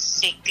leave,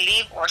 sick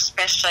leave, or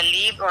special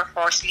leave, or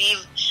forced leave.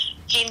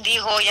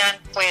 Hindi ho yan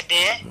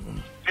pwede.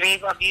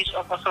 Grave abuse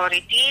of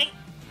authority,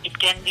 it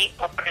can be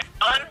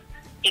oppression,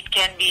 it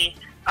can be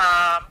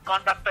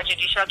conduct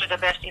prejudicial to the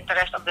best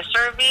interest of the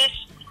service.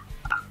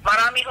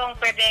 Marami hong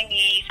pwedeng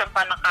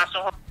isampa ng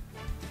kaso.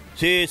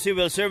 Si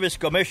Civil Service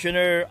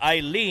Commissioner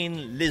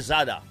Eileen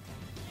Lizada.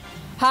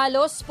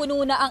 Halos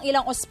puno na ang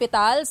ilang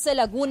ospital sa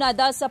Laguna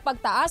dahil sa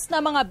pagtaas na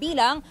mga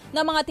bilang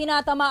ng mga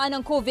tinatamaan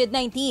ng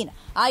COVID-19.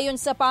 Ayon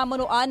sa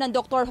pamunuan ng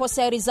Dr.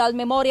 Jose Rizal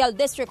Memorial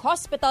District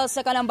Hospital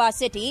sa Calamba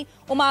City,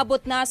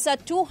 umabot na sa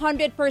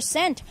 200%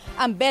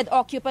 ang bed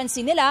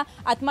occupancy nila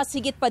at mas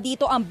higit pa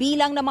dito ang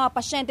bilang ng mga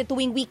pasyente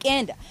tuwing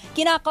weekend.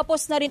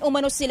 Kinakapos na rin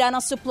umano sila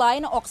ng supply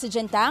ng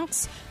oxygen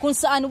tanks kung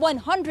saan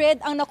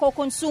 100 ang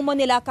nakokonsumo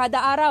nila kada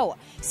araw.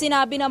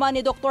 Sinabi naman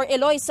ni Dr.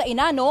 Eloy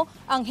Sainano,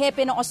 ang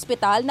hepe ng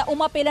ospital, na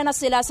umapela na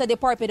sila sa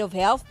Department of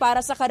Health para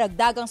sa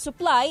karagdagang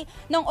supply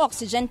ng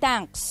oxygen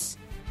tanks.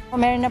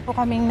 Meron na po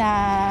kaming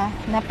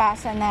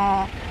napasa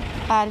na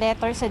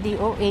letter sa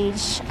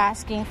DOH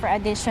asking for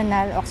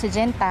additional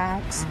oxygen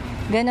tanks.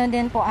 Ganon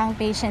din po ang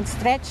patient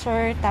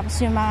stretcher,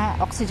 tapos yung mga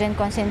oxygen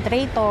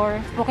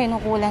concentrator, po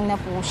kinukulang na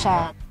po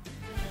siya.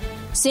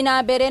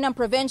 Sinabi rin ng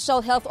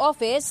Provincial Health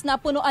Office na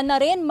punuan na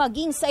rin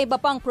maging sa iba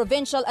pang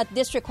provincial at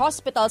district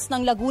hospitals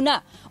ng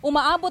Laguna.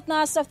 Umaabot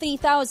na sa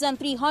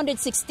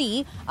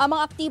 3,360 ang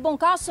mga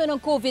aktibong kaso ng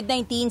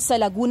COVID-19 sa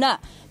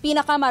Laguna.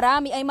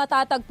 Pinakamarami ay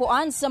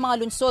matatagpuan sa mga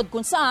lungsod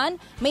kung saan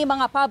may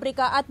mga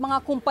pabrika at mga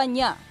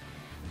kumpanya.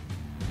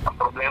 Ang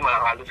problema,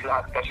 halos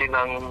lahat kasi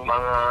ng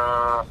mga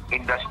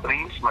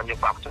industries,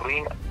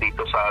 manufacturing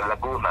dito sa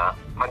Laguna,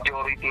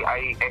 majority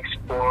ay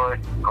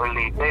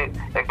export-related.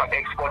 Pag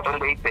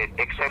export-related,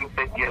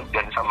 exempted yan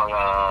dyan sa mga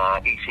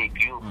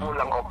ECQ.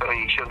 Kulang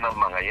operation ng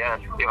mga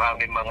yan. Yung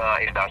aming mga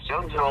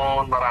industrial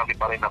zone, marami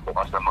pa rin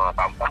nabukas ng mga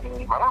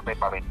company, marami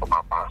pa rin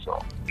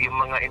pumapasok. Yung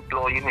mga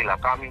employee nila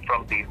coming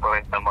from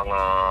different na mga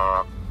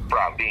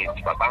province,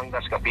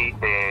 Batangas,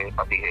 Cavite,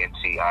 pati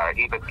NCR,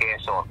 even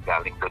Quezon,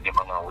 galing doon yung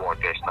mga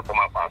workers na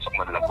pumapasok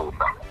ng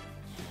Laguna.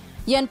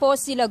 Yan po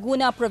si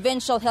Laguna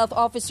Provincial Health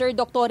Officer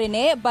Dr.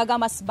 Rene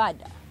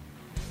Bagamasbad.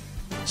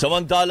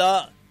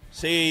 Samantala,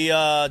 si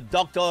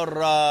Dr.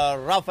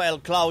 Rafael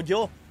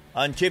Claudio,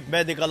 ang Chief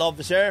Medical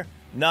Officer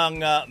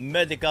ng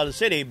Medical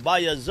City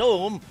via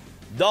Zoom.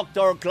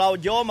 Dr.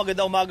 Claudio,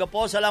 magandang umaga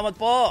po. Salamat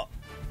po.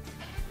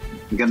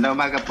 Magandang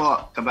umaga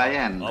po,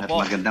 kabayan. Opo.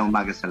 At magandang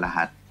umaga sa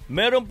lahat.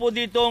 Meron po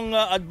ditong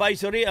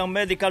advisory ang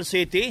Medical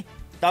City.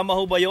 Tama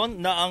ho ba yun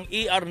na ang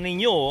ER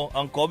ninyo,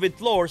 ang COVID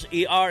floors,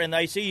 ER and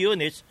IC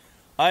units,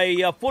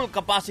 ay full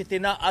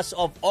capacity na as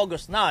of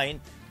August 9,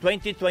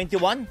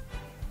 2021?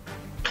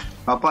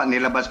 Opo,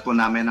 nilabas po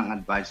namin ang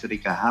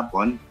advisory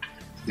kahapon.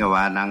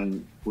 Gawa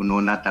ng puno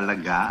na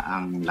talaga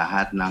ang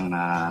lahat ng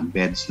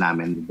beds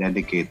namin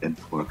dedicated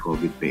for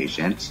COVID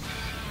patients.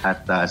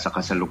 At sa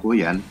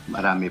kasalukuyan,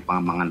 marami pang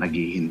mga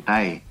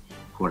naghihintay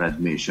for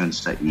admission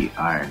sa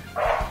ER.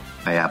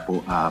 Kaya po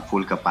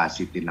full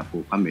capacity na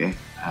po kami.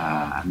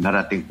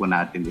 Narating po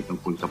natin itong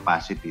full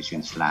capacity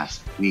since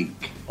last week.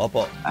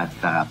 Opo. At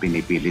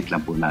pinipilit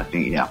lang po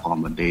natin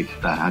i-accommodate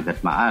hanggat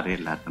maaari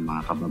lahat ng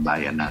mga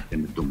kababayan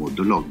natin na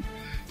tumudulog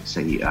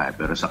sa ER.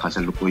 Pero sa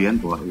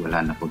kasalukuyan po,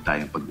 wala na po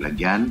tayong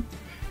paglagyan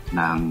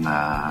ng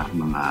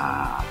mga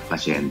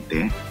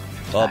pasyente.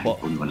 Opo.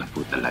 Puno na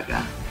po talaga.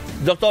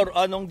 Doktor,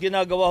 anong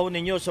ginagawa ho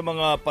ninyo sa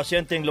mga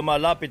pasyenteng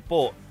lumalapit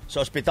po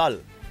sa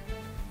ospital?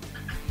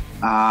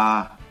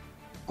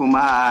 Kung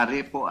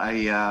maaari po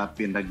ay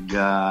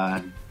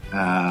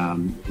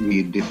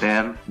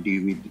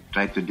we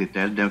try to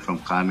deter them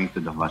from coming to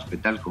the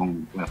hospital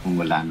kung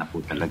wala na po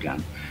talagang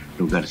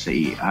lugar sa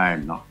ER,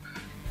 no?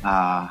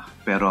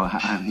 Pero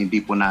hindi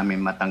po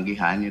namin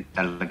matanggihan yung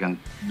talagang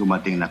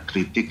dumating na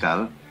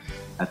critical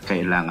at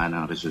kailangan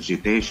ng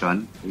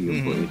resuscitation.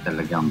 Yun po ay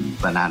talagang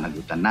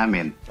pananagutan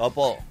namin.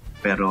 Opo.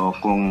 Pero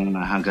kung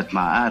hanggat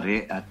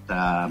maaari at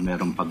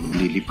merong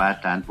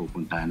paglilipatan,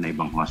 pupuntahan na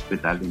ibang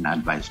hospital,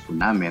 ina-advise po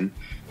namin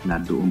na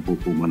doon po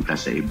pumunta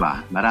sa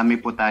iba. Marami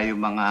po tayo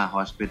mga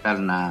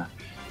hospital na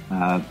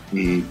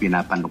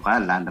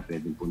pinapanukalan na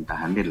pwedeng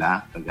puntahan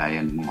nila,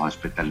 kagaya ng mga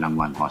hospital ng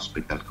One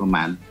Hospital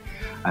Command.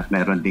 At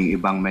meron ding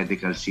ibang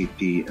Medical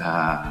City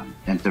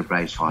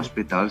Enterprise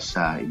Hospitals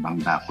sa ibang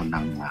dako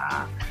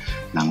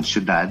ng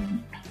syudad.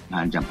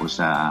 Nandiyan po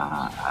sa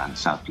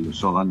South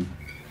Luzon.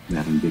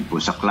 Meron din po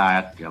sa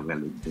Clark,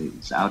 well,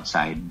 it's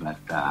outside, but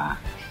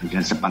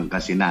dyan sa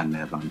Pangasinan,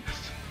 meron.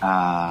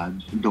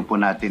 Doon po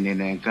natin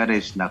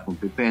ina-encourage na kung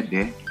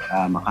pwede,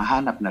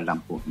 makahanap na lang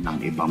po ng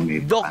ibang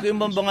may Dok,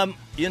 yung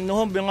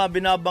mga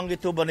binabanggit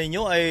ba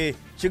ninyo ay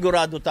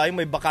sigurado tayo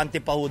may bakante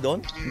pa ho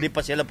doon? Hindi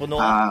pa sila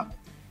punuan?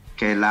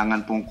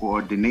 Kailangan pong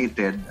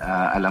coordinated.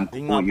 Alam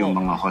ko po yung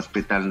mga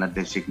hospital na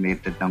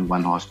designated ng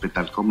One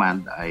Hospital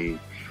Command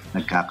ay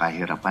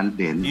nagkakahirapan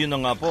din. Yun na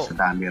nga po. Sa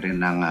dami rin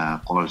ng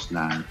calls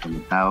na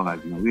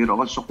tumatawag. We're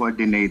also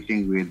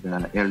coordinating with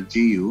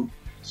LGU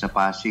sa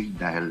Pasig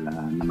dahil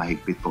na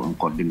mahigpit po ang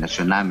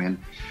koordinasyon namin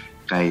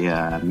kay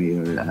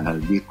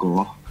Mayor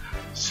Vico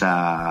sa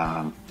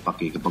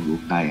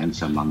pakikipag-ugnayan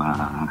sa mga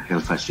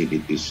health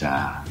facilities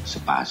sa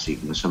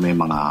Pasig. So may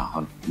mga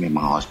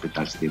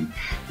hospitals din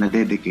na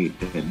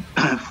dedicated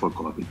for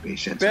COVID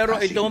patients.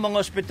 Pero itong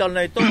mga hospital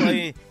na ito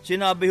ay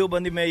sinabi ho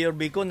ba ni Mayor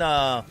Vico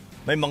na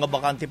may mga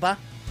bakante pa?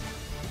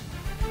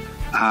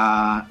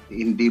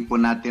 Hindi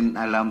po natin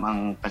alam ang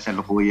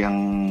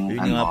kasalukuyang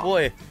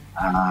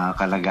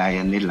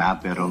kalagayan nila,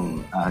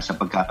 pero sa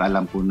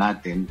pagkakaalam po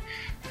natin,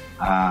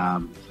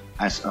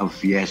 as of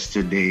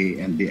yesterday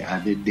and the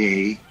other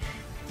day,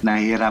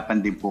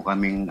 nahihirapan din po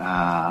kaming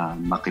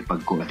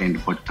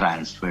makipag-coordinate for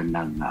transfer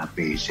ng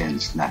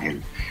patients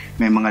dahil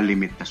may mga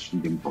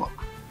limitasyon din po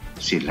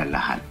sila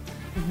lahat.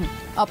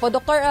 Opo,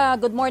 Dr.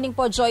 Good morning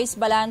po, Joyce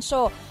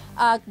Balancio.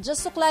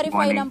 Just to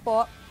clarify lang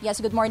po,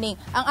 yes, good morning.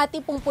 Ang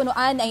ating pong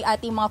punuan ay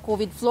ating mga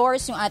COVID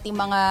floors, yung ating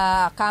mga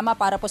kama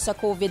para po sa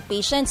COVID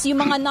patients.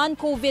 Yung mga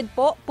non-COVID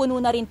po, puno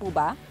na rin po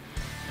ba?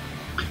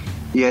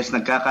 Yes,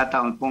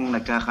 nagkakataon pong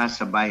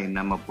nagkakasabay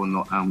na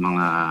mapuno ang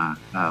mga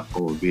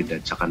COVID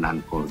at saka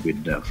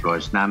non-COVID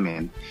floors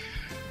namin.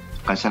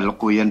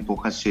 Kasalukuyan po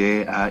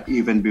kasi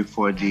even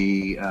before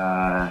the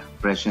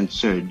present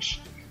surge,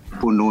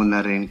 puno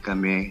na rin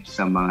kami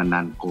sa mga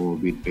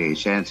non-COVID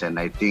patients, and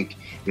I think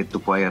ito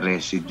po ay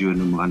residue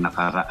ng mga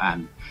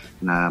nakaraan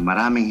na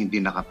maraming hindi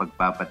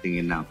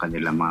nakapagpapatingin ng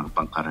kanilang mga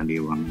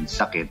pangkaraniwang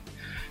sakit.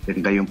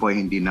 Then gayon po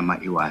ay hindi na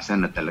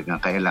maiwasan na talagang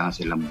kailangan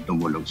silang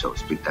dumulog sa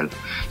ospital.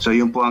 So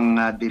yun po ang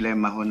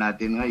dilemma ho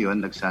natin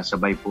ngayon.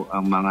 Nagsasabay po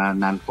ang mga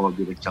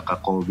non-COVID at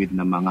saka COVID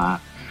na mga,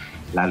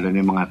 lalo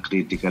na mga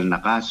critical na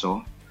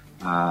kaso.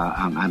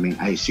 Ang aming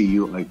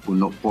ICU ay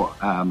puno po,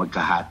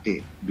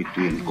 magkahati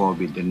between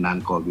COVID and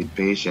non-COVID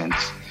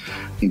patients.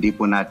 Hindi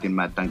po natin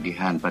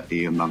matanggihan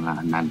pati yung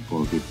mga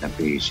non-COVID na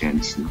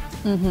patients. No?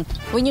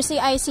 When you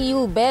say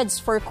ICU beds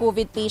for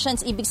COVID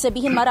patients, ibig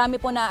sabihin marami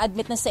po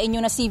na-admit na sa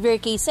inyo na severe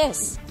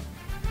cases?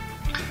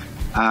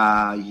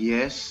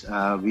 Yes,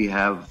 we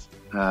have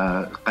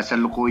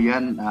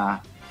kasalukuyan.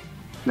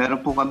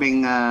 Meron po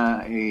kaming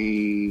a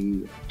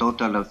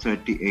total of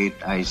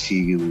 38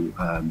 ICU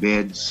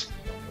beds.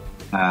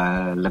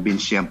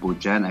 11 po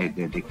dyan ay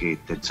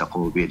dedicated sa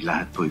COVID.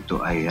 Lahat po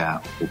ito ay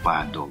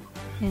okupado.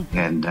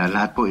 And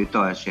lahat po ito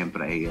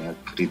siyempre ay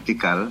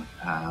critical.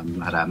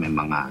 Marami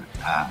mga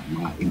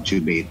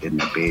intubated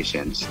na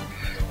patients.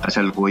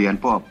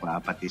 Kasalukuyan po,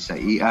 pati sa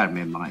ER,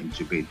 may mga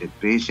intubated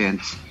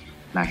patients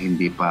na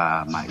hindi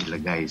pa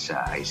mailagay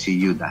sa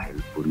ICU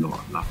dahil puno.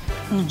 No?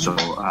 So,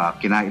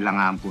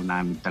 kinailangan po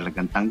namin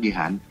talagang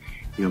tanggihan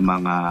yung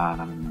mga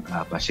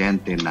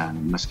pasyente na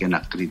maski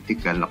na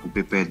critical na kung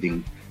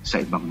pwedeng sa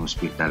ibang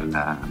hospital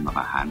na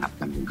makahanap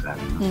ng lugar.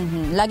 No?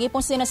 Lagi pong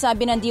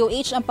sinasabi ng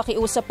DOH ang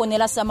pakiusap po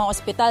nila sa mga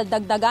ospital,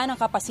 dagdagan ang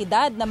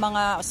kapasidad ng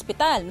mga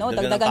ospital, no?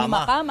 Dagdagan yung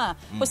mga kama.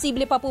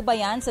 Posible pa po ba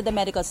yan sa The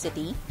Medical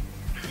City?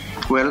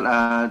 Well,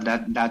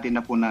 dati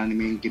na po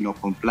namin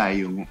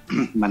kinocomply yung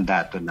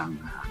mandato ng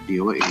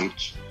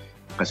DOH.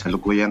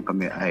 Kasalukuyan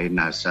kami ay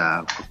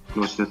nasa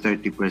close to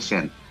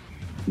 30%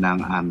 ng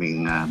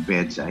aming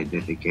beds ay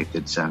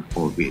dedicated sa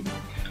COVID.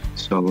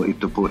 So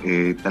ito po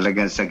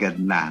talagang sagad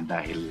na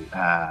dahil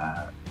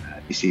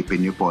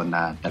isipin niyo po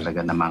na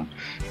talaga namang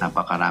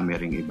napakarami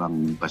ring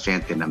ibang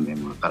pasyente na may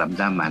mga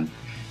karamdaman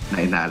na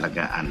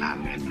inaalagaan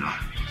namin. No?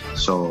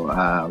 So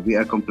we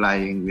are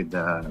complying with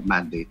the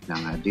mandate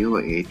ng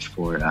DOH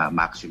for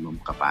maximum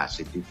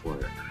capacity for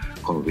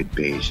COVID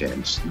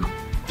patients. No?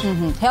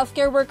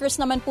 Healthcare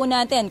workers naman po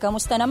natin,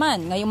 kamusta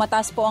naman? Ngayong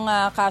mataas po ang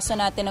kaso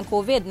natin ng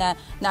COVID na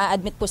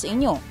na-admit po sa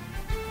inyo.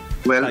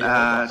 Well,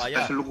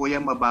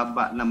 kasalukuyan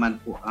mababa naman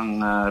po ang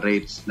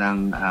rates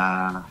ng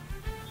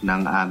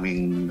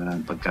aming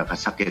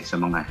pagkakasakit sa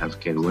mga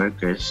healthcare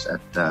workers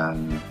at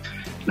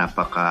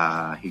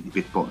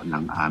napakahigpit po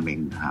ng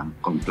aming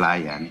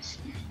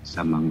compliance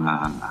sa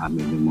mga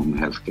minimum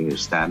healthcare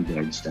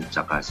standards at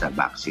saka sa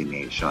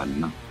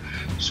vaccination. No?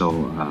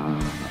 So,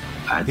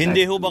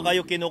 hindi ho ba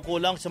kayo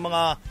kinukulang sa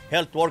mga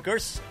health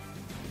workers?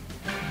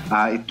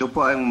 Ito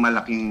po ang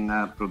malaking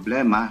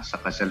problema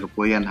sa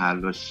kasalukuyan.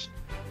 Halos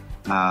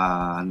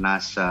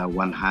nasa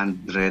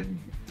 100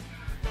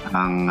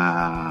 ang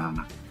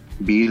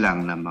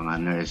bilang ng mga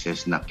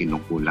nurses na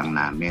kinukulang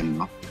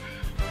namin. No?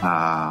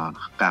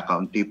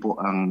 Kakaunti po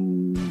ang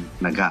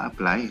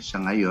nag-a-apply sa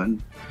ngayon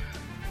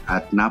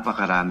at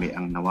napakarami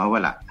ang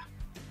nawawala.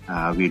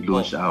 We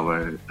lose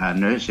our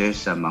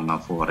nurses sa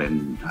mga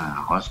foreign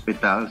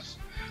hospitals,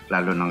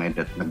 lalo nang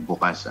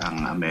nagbukas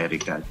ang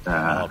Amerika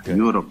at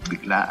Europe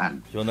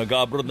biglaan. So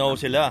nag-abroad na ho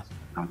sila?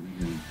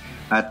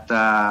 At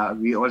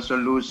we also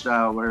lose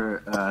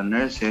our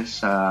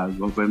nurses sa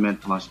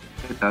government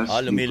hospitals.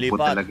 Dito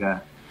po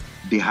talaga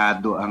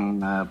dihado ang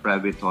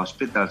private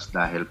hospitals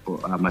dahil po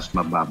mas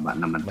mababa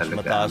naman mas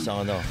talaga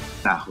ang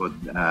sahod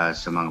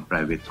sa mga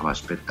private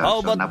hospitals. How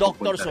about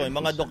doctors,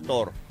 mga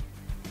doktor?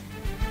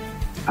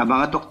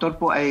 Mga doktor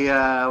po ay,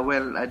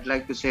 well, I'd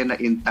like to say na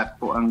intact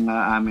po ang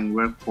aming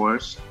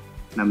workforce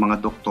ng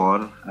mga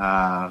doktor.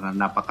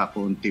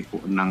 Napakakunti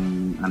po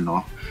ng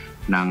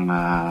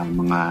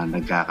mga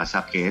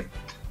nagkakasakit.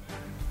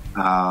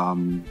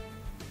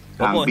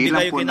 Hindi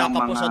kayo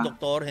kinakapos sa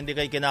doktor? Hindi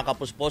kayo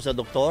kinakapos po sa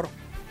doktor?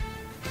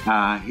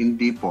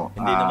 Hindi po.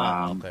 Hindi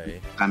naman. Okay.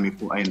 Kami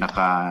po ay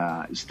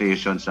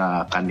naka-station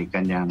sa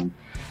kani-kanyang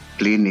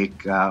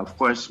clinic. Of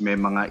course, may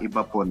mga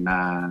iba po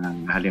na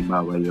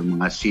halimbawa yung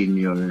mga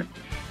senior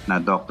na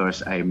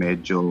doctors ay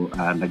medyo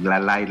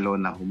naglalaylo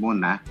na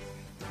humuna.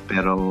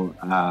 Pero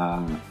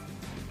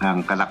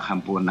ang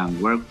kalakhan po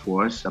ng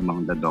workforce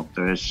among the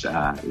doctors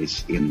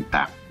is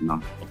intact. No?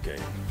 Okay.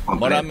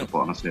 Kompleto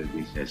po ang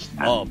services.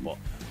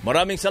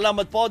 Maraming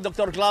salamat po,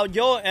 Dr.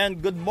 Claudio, and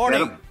good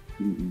morning.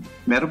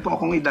 Meron po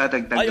akong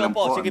idadagdag lang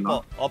po. Sige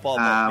po. Opo,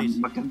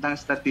 magandang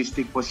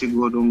statistic po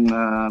sigurong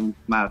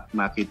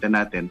makita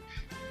natin.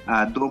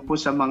 Doon po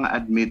sa mga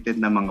admitted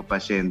na mga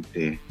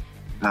pasyente,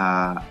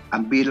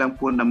 ang bilang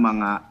po ng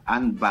mga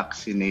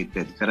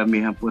unvaccinated,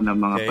 karamihan po ng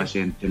mga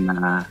pasyente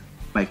na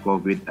may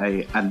COVID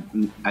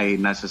ay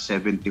nasa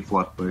 74%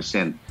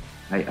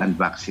 ay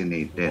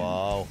unvaccinated.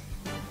 Wow.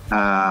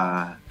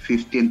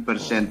 15%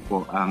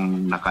 po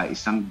ang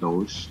nakaisang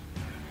dose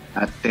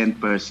at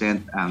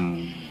 10%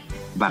 ang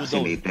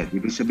vaccinated.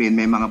 Ibig sabihin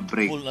may mga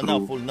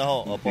breakthrough full na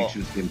ho. Opo.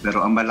 infections din.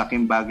 Pero ang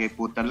malaking bagay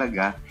po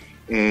talaga,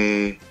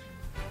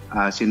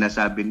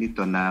 sinasabi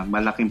nito na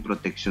malaking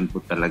protection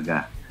po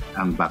talaga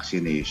ang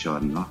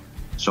vaccination. No?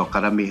 So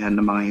karamihan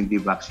ng mga hindi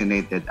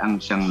vaccinated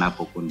ang siyang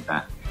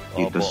napupunta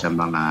dito sa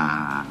mga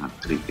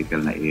critical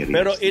na areas.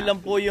 Pero ilan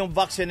po yung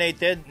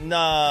vaccinated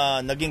na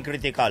naging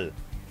critical?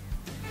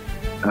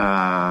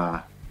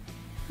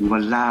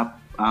 Wala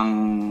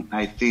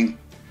I think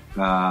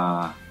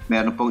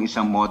meron pong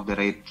isang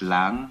moderate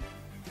lang,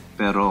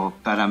 pero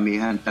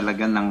karamihan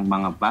talaga ng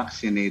mga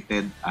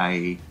vaccinated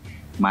ay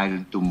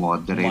mild to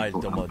moderate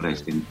ang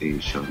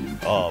presentation.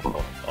 Opo.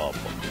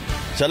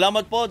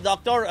 Salamat po,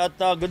 Doctor, at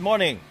good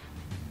morning.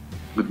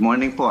 Good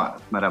morning po.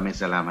 Maraming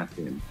salamat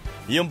din.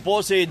 Yun po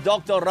si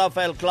Dr.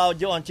 Rafael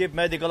Claudio, ang Chief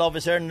Medical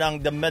Officer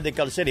ng The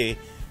Medical City.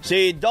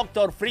 Si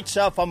Dr. Fritz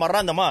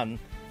Famaran naman.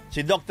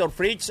 Si Dr.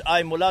 Fritz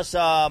ay mula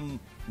sa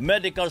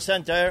Medical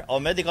Center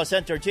o Medical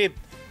Center Chief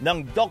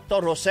ng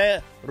Dr.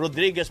 Jose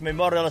Rodriguez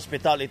Memorial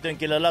Hospital. Ito yung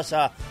kilala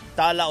sa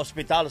Tala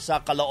Hospital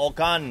sa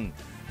Caloocan.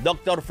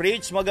 Dr.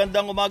 Fritz,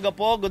 magandang umaga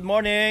po. Good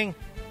morning.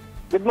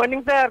 Good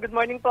morning, sir. Good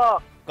morning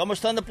po.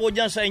 Kamusta na po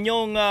dyan sa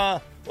inyong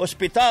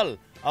ospital?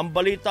 Ang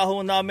balita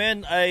ho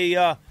namin ay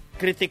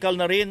critical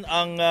na rin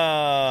ang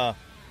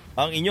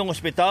inyong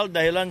ospital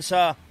dahilan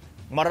sa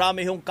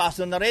marami hong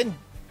kaso na rin.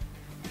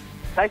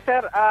 Hi,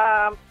 sir.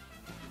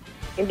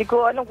 Hindi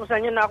ko alam kung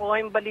saan nyo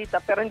nakuha yung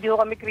balita, pero hindi ko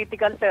kami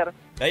critical, sir.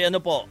 Ay,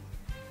 ano po?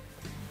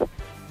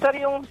 Sir,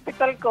 yung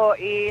hospital ko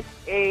is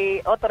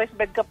a authorized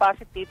bed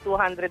capacity,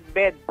 200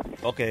 beds.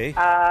 Okay.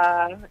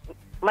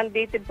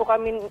 Mandated po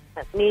kami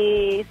ni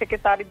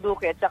Secretary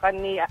Duque at saka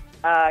ni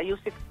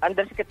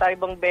Undersecretary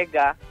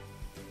Bongbega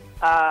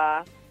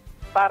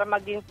para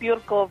maging pure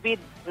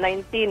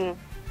COVID-19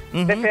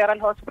 referral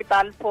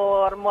hospital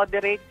for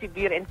moderate,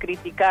 severe, and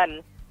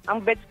critical. Ang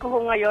beds ko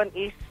ngayon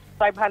is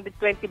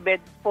 520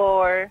 beds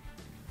for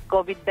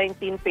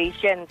COVID-19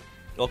 patients.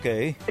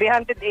 Okay.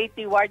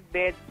 380 ward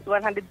beds,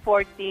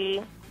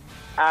 140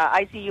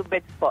 ICU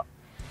beds po.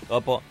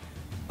 Opo.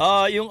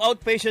 Yung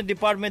outpatient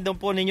department doon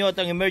po ninyo at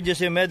ang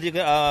emergency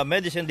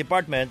medicine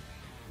department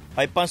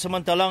ay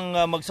pansamantalang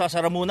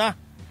magsasara muna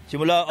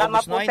simula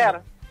August 9. Tama po, sir.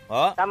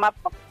 Tama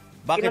po.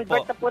 Bakit po?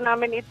 Kinonvert na po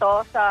namin ito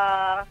sa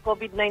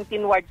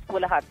COVID-19 wards po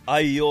lahat.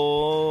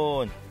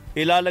 Ayun.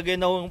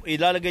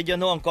 Ilalagay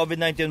dyan ang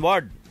COVID-19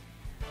 ward.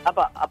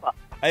 Apa.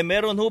 Ay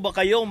meron ho ba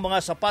kayong mga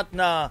sapat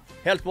na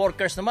health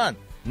workers naman?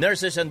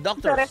 Nurses and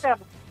doctors? Sir.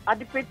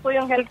 Adequate po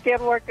yung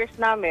healthcare workers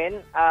namin.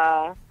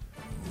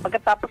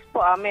 Pagkatapos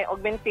po, may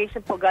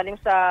augmentation po galing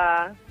sa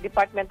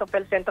Department of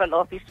Health Central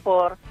Office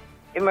for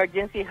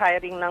emergency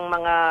hiring ng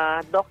mga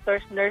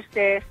doctors,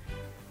 nurses,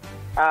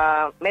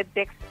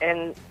 medtechs,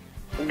 and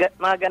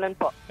mga ganun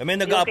po. May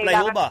nag-a-apply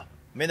ho ba?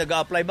 May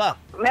nag-a-apply ba?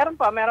 Meron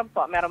po.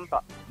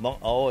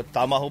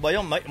 Tama ho ba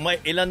yun? May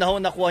ilan na ho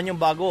nakuha niyong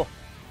bago?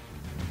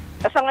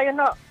 Sa ngayon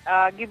ho,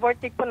 give or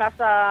take po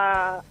nasa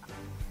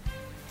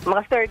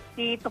mga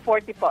 30 to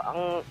 40 po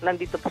ang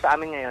nandito po sa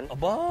amin ngayon.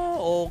 Aba,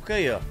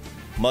 okay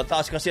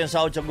Mataas kasi ang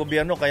sahod sa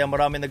gobyerno kaya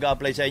marami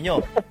nag-a-apply sa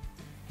inyo.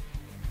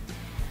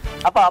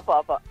 Apo.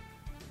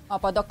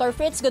 Opo, Dr.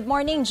 Fritz, good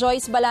morning.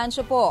 Joyce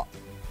Balancho po.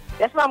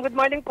 Yes, ma'am. Good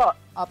morning po.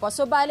 Opo,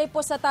 so bali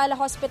po sa Tala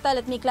Hospital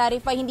at may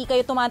clarify, hindi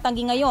kayo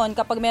tumatanggi ngayon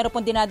kapag meron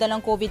pong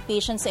dinadalang COVID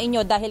patient sa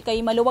inyo dahil kayo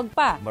maluwag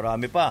pa.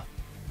 Marami pa.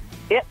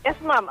 Yes,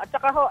 ma'am. At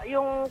saka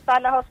yung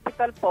Tala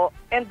Hospital po,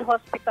 and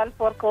hospital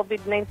for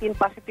COVID-19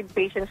 positive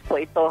patients po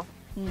ito.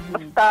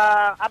 Basta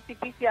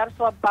RT-PCR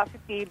swab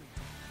positive,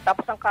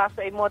 tapos ang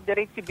kaso ay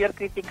moderate, severe,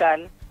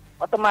 critical,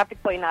 automatic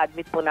po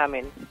ina-admit po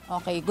namin.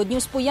 Okay, good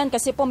news po yan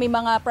kasi po may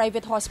mga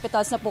private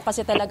hospitals na po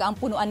kasi talaga ang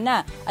punuan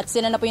na at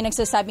sila na po yung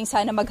nagsasabing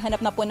sana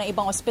maghanap na po ng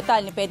ibang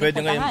hospital na pwede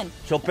puntahan.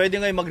 Pwede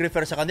ngayon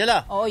mag-refer sa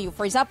kanila? Oh,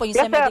 for example, yung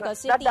sa Medical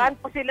City. Dadaan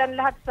po silang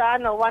lahat sa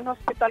One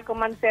Hospital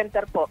Command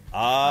Center po.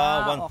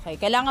 Okay.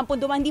 Kailangan po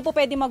dumaan, hindi po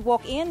pwede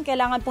mag-walk-in,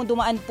 kailangan po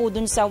dumaan po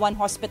dun sa One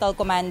Hospital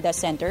Command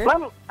Center.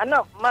 Ma'am,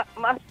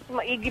 mas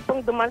maigi pong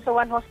dumaan sa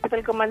One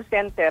Hospital Command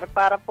Center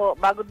para po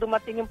bago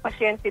dumating yung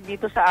pasyente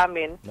dito sa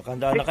amin.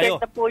 Nakahanda na kayo?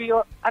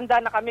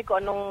 Handa na kami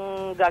kung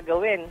anong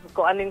gagawin,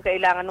 kung ano yung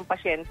kailangan ng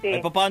pasyente.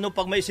 Ay, paano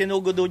pag may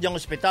sinugod doon diyang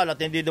ospital at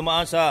hindi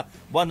dumaan sa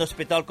One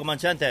Hospital Command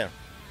Center?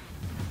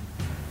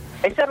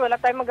 Sir, wala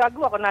tayong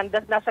magagawa kung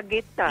nasa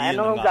gate na.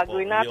 Anong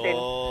gagawin natin?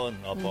 Yun.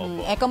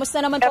 Opo.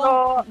 Kamusta naman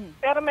po?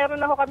 Pero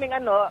meron ako kaming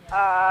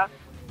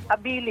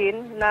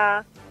abilin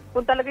na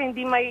kung talaga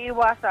hindi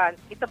maiiwasan,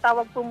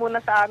 itatawag po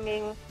muna sa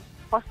aming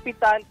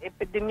Hospital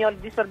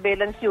Epidemiology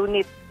Surveillance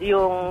Unit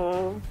yung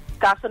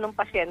kaso ng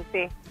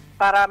pasyente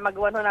para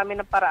magawa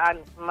namin ng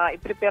paraan,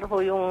 ma-prepare ho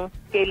yung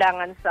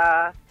kailangan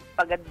sa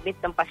pag-admit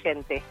ng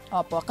pasyente.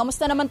 Opo.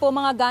 Kamusta naman po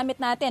mga gamit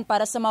natin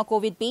para sa mga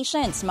COVID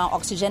patients, mga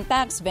oxygen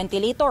tanks,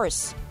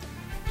 ventilators?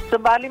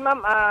 So bali ma'am,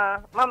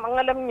 ang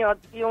alam nyo,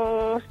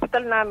 yung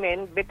hospital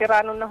namin,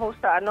 veterano na ho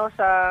sa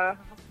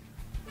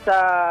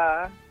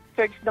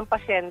surge ng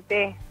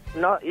pasyente.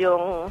 no?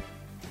 Yung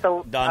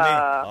so Dami.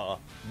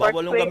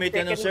 Bawal yung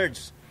gamitin ng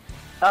surge.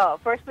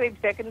 First wave,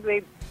 second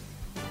wave,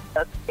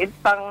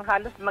 pang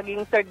halos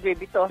maging third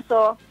wave ito.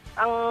 So,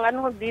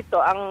 ang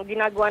dito, ang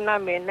ginagawa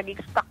namin,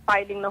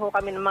 nag-stockpiling na ho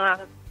kami ng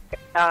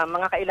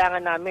mga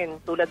kailangan namin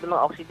tulad ng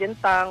mga oxygen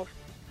tanks,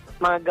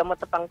 mga gamot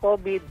na pang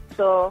COVID.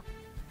 So,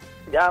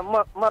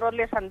 more or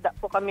less handa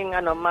po kaming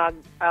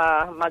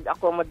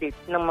mag-accommodate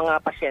ng mga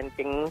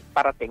pasyenteng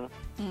parating.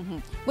 Mm-hmm.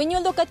 When you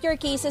look at your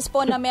cases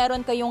po na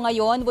meron kayo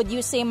ngayon, would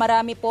you say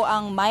marami po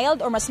ang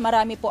mild or mas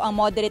marami po ang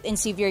moderate and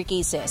severe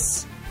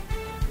cases?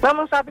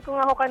 Ma'am, sabi ko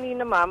nga ho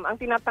kanina, ma'am, ang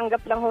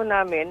tinatanggap lang ho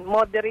namin,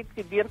 moderate,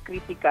 severe,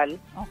 critical.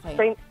 Okay.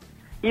 So,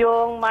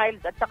 yung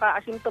mild at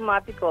saka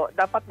asymptomatiko,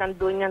 dapat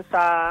nandun yan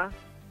sa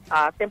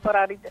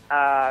temporary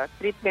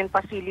treatment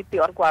facility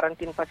or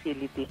quarantine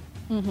facility.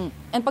 Mm-hmm.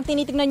 And pag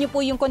tinitingnan niyo po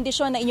yung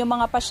kondisyon na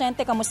inyong mga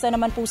pasyente, kamusta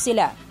naman po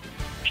sila?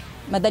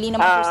 Madali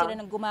naman po sila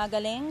nang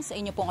gumagaling sa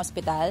inyo pong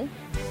ospital?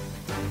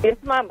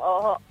 Yes, ma'am.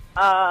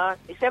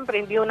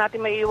 Siyempre, hindi ho natin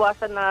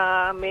maiiwasan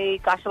na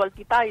may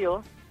casualty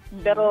tayo.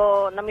 Mm-hmm.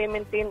 Pero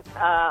nami-maintain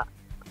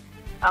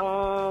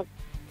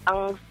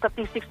ang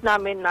statistics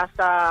namin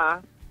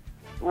nasa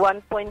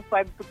 1.5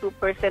 to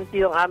 2%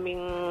 yung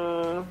aming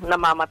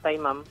namamatay,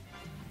 ma'am.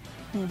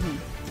 Mm-hmm.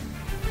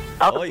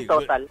 Out of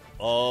total.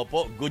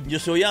 Good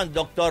news po yan,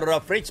 Dr.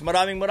 Fritz.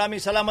 Maraming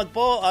salamat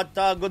po at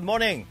good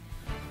morning.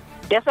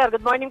 Yes, sir.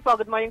 Good morning po.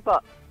 Good morning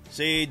po.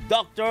 Si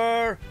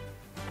Dr.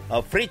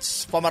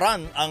 Fritz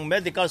Pamaran, ang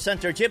Medical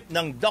Center Chief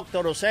ng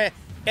Dr. Jose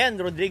N.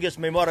 Rodriguez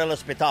Memorial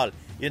Hospital,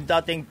 yung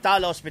dating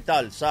Tala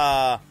Hospital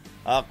sa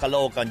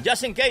Caloocan.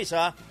 Just in case,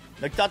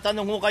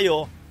 nagtatanong ho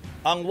kayo,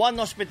 ang One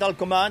Hospital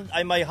Command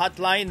ay may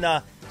hotline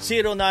na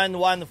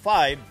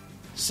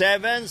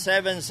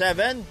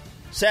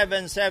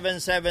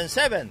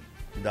 0915-777-7777.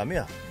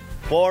 Dami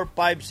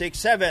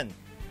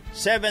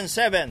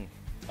 4567-77.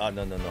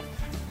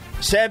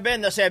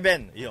 7 na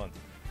 7. Yun.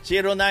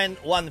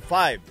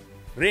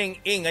 0915.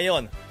 Ring-ing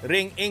ngayon.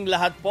 Ring-ing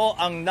lahat po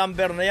ang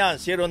number na yan.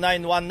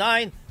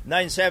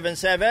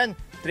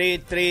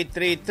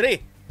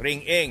 0919-977-3333.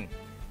 Ring-ing.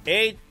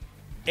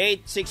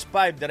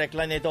 8865. Direct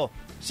line ito.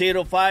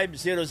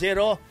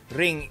 0500.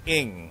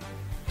 Ring-ing.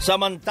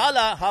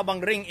 Samantala, habang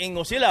ring-ing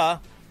o sila,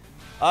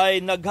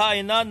 ay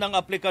naghain na ng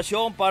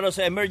aplikasyon para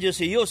sa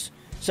emergency use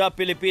sa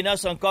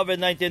Pilipinas ang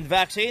COVID-19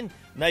 vaccine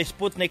na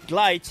Sputnik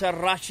Light sa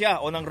Russia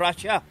o ng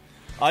Russia.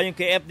 Ayon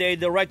kay FDA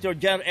Director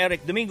General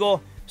Eric Domingo,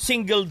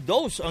 single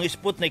dose ang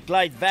Sputnik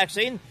Light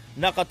vaccine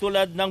na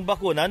katulad ng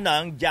bakuna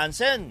ng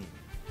Janssen.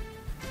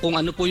 Kung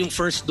ano po yung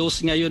first dose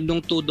ngayon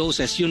nung 2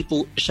 doses, yun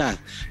po siya.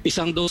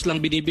 Isang dose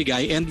lang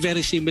binibigay and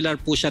very similar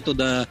po siya to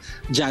the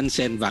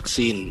Janssen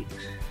vaccine.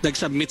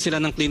 Nag-submit sila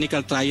ng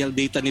clinical trial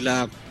data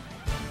nila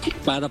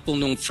para po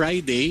nung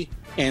Friday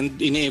and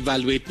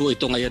ine-evaluate po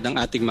ito ngayon ng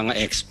ating mga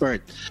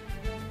expert.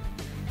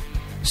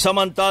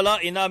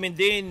 Samantala, inamin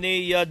din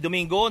ni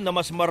Domingo na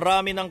mas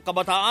marami ng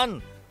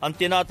kabataan ang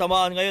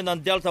tinatamaan ngayon ng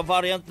Delta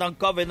variant ng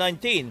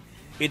COVID-19.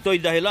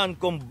 Ito'y dahilan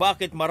kung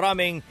bakit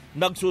maraming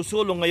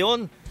nagsusulong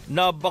ngayon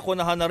na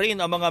bakunahan na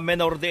rin ang mga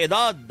menor de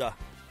edad.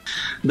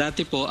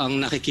 Dati po, ang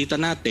nakikita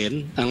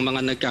natin, ang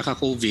mga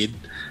nagkaka-COVID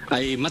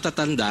ay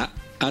matatanda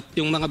at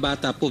yung mga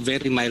bata po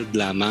very mild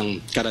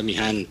lamang,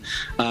 karamihan.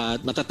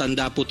 At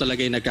matatanda po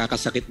talaga yung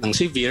nagkakasakit ng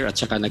severe at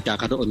saka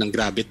nagkakaroon ng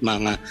grabe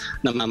mga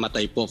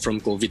namamatay po from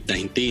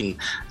COVID-19.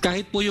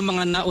 Kahit po yung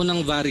mga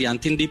naunang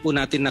variant, hindi po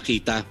natin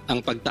nakita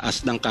ang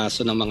pagtaas ng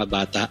kaso ng mga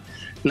bata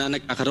na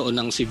nagkakaroon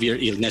ng severe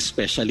illness,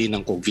 especially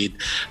ng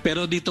COVID.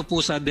 Pero dito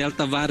po sa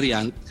Delta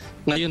variant,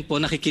 ngayon po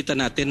nakikita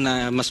natin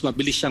na mas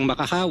mabilis siyang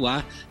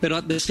makahawa,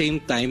 pero at the same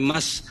time,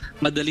 mas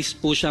madalis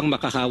po siyang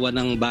makahawa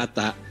ng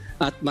bata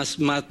at mas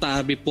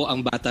matabi po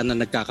ang bata na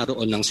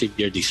nagkakaroon ng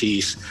severe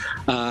disease.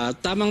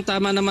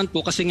 Tamang-tama naman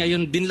po kasi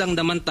ngayon din lang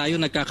naman tayo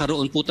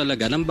nagkakaroon po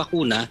talaga ng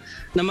bakuna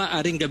na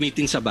maaaring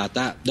gamitin sa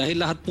bata. Dahil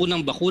lahat po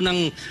ng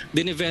bakunang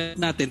dinevelop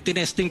natin,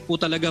 tinesting po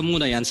talaga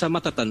muna yan sa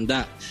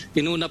matatanda.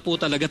 Inuna po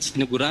talaga at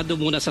sinigurado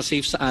muna sa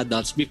safe sa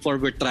adults before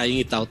we're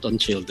trying it out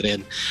on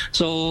children.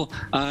 So,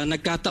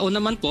 nagkataon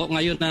naman po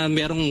ngayon na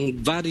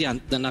merong variant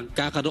na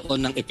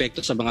nagkakaroon ng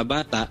epekto sa mga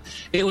bata,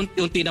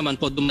 unti-unti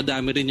naman po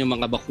dumadami rin yung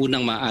mga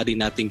bakunang maaari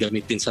natin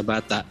gamitin sa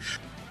bata.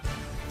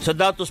 Sa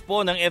datos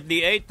po ng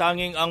FDA,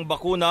 tanging ang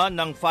bakuna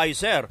ng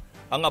Pfizer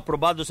ang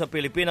aprobado sa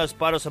Pilipinas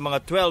para sa mga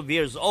 12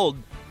 years old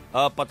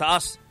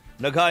pataas.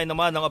 Naghain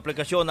naman ng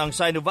aplikasyon ang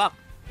Sinovac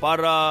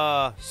para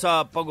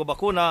sa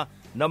pagbabakuna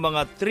ng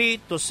mga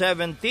 3 to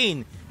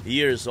 17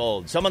 years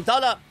old.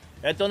 Samantala,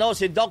 eto na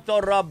si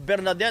Dr.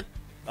 Bernadette.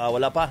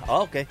 Wala pa?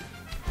 Okay.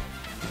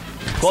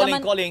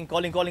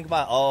 Calling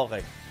pa.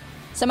 Okay.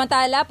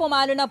 Samantala,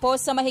 pumalo na po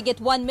sa mahigit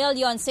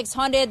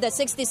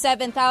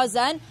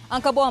 1,667,000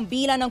 ang kabuang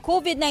bilang ng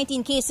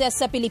COVID-19 cases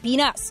sa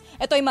Pilipinas.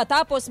 Ito ay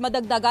matapos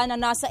madagdagan na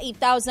nasa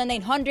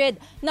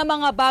 8,900 na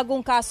mga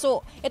bagong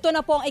kaso. Ito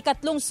na po ang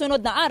ikatlong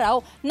sunod na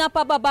araw na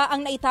pababa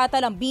ang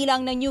naitatalang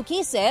bilang ng new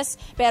cases,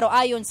 pero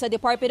ayon sa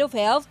Department of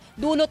Health,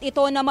 dulot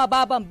ito na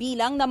mababang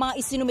bilang ng mga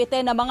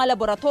isinumite na mga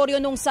laboratorio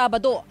noong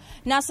Sabado.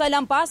 Nasa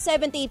lampas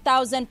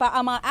 78,000 pa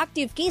ang mga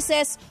active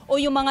cases o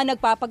yung mga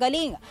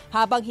nagpapagaling,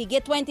 habang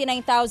higit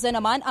 29,000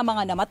 naman ang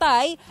mga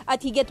namatay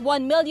at higit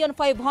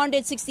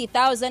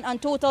 1,560,000 ang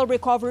total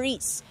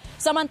recoveries.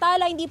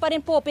 Samantala, hindi pa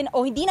rin po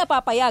hindi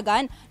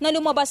napapayagan na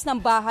lumabas ng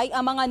bahay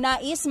ang mga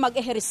nais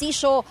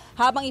mag-ehersisyo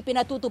habang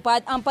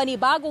ipinatutupad ang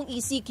panibagong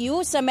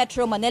ECQ sa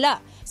Metro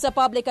Manila. Sa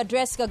public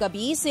address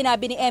kagabi,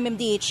 sinabi ni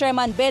MMDA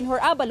Chairman Benhur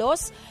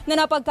Abalos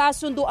na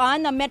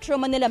napagkasunduan ng Metro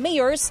Manila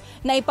mayors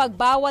na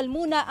ipagbawal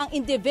muna ang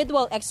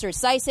individual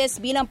exercises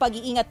bilang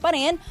pag-iingat pa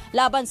rin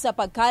laban sa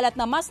pagkalat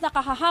na mas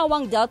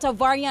nakahahawang Delta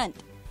variant.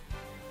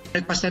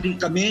 Nagpasa rin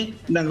kami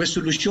ng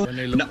resolusyon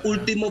na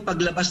ultimo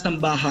paglabas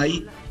ng bahay,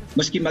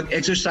 maski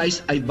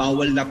mag-exercise ay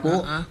bawal na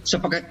po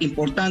sapagkat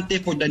importante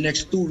for the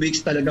next 2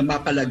 weeks talaga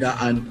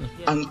mapalagaan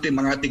ang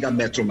mga tiga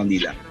Metro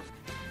Manila.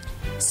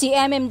 Si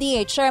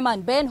MMDA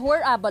Chairman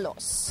Benhur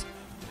Abalos.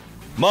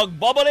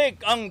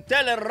 Magbabalik ang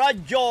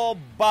Teleradyo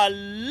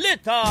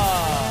Balita.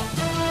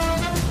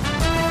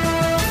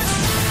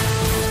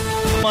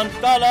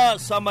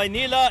 Samantala, sa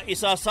Maynila,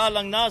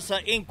 isasalang na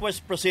sa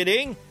inquest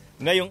proceeding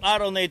ngayong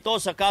araw na ito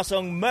sa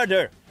kasong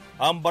murder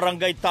ang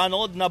barangay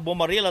Tanod na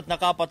bumaril at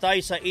nakapatay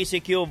sa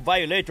ECQ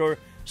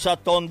violator sa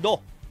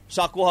Tondo.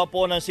 Sa kuha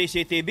po ng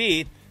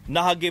CCTV,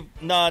 na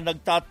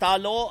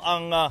nagtatalo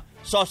ang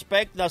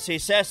suspect na si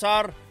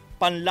Cesar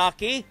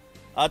Panlaki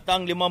at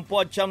ang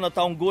 59 na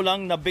taong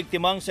gulang na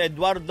biktimang si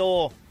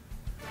Eduardo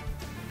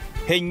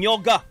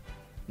Henyoga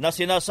na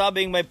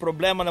sinasabing may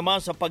problema naman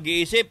sa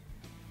pag-iisip.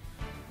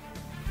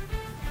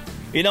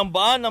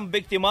 Inambaan ng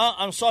biktima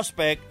ang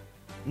suspect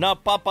na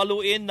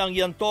papaluin ng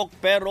yantok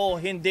pero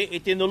hindi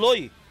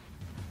itinuloy.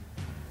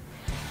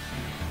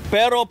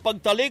 Pero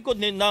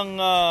pagtalikod ng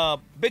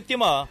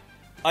biktima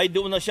ay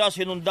doon na siya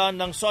sinundan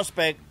ng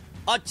suspect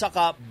at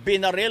saka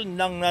binaril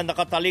ng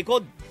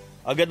nakatalikod.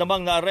 Agad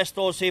namang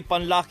naaresto si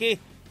Panlaki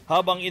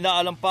habang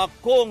inaalam pa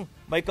kung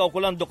may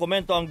kaukulang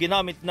dokumento ang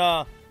ginamit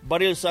na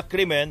baril sa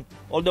krimen,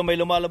 although may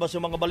lumalabas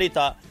yung mga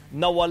balita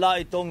na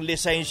wala itong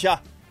lisensya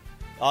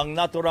ang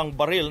naturang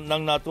baril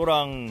ng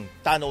naturang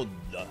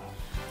Tanod.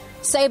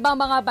 Sa ibang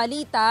mga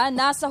balita,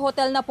 nasa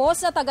hotel na po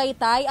sa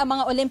Tagaytay ang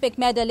mga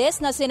Olympic medalists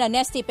na sina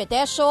Nesty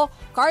Petesio,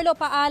 Carlo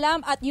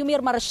Paalam at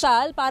Yumir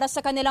Marcial para sa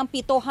kanilang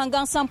 7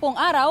 hanggang 10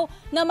 araw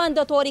na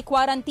mandatory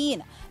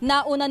quarantine.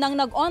 Nauna nang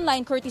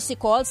nag-online courtesy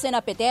call sina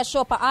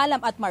Petesio,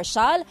 Paalam at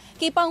Marcial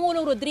kay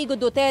Pangulong Rodrigo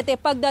Duterte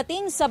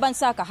pagdating sa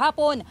bansa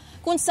kahapon,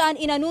 kung saan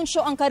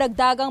inanunsyo ang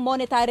karagdagang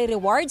monetary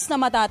rewards na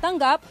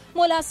matatanggap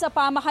mula sa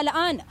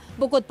pamahalaan,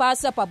 bukod pa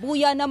sa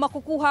pabuya na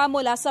makukuha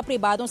mula sa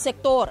pribadong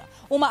sektor.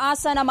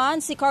 Umaasa naman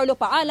si Carlo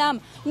Paalam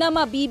na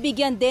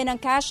mabibigyan din ng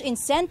cash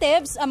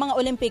incentives ang mga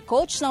Olympic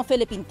coach ng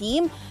Philippine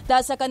team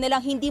dahil sa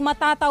kanilang hindi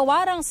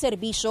matatawarang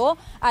serbisyo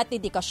at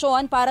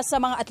dedikasyon para sa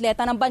mga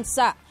atleta ng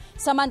bansa.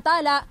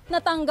 Samantala,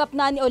 natanggap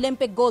na ni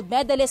Olympic gold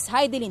medalist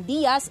Heidelin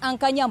Diaz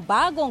ang kanyang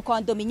bagong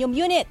condominium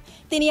unit.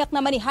 Tiniyak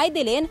naman ni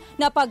Heidelin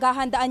na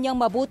paghahandaan niyang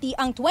mabuti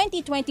ang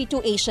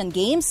 2022 Asian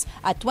Games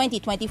at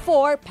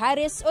 2024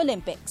 Paris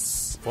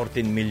Olympics.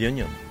 14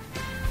 million yun.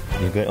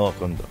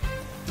 Kondo.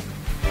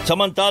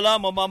 Samantala,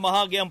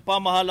 mamamahagi ang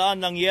pamahalaan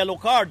ng yellow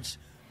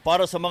cards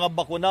para sa mga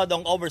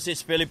bakunadong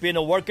overseas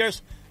Filipino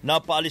workers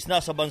na paalis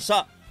na sa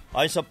bansa.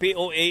 Ayon sa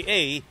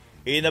POAA,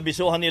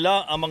 inabisuhan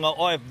nila ang mga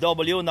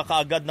OFW na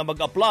kaagad na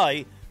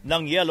mag-apply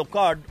ng yellow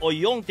card o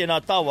yung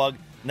tinatawag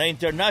na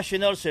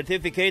International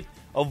Certificate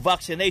of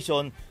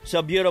Vaccination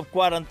sa Bureau of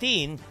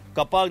Quarantine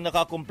kapag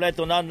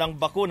nakakumpleto na ng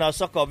bakuna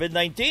sa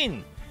COVID-19.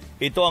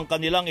 Ito ang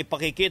kanilang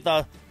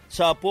ipakikita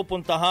sa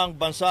pupuntahang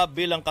bansa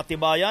bilang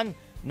katibayan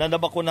na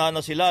nabakunahan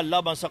na sila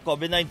laban sa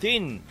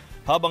COVID-19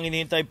 habang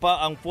hinihintay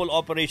pa ang full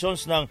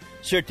operations ng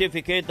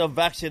Certificate of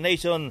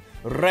Vaccination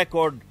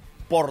Record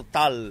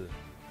Portal.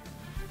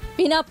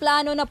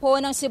 Pinaplano na po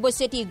ng Cebu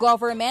City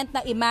Government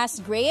na i-mass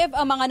grave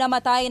ang mga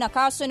namatay na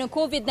kaso ng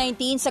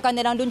COVID-19 sa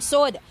kanilang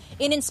lungsod.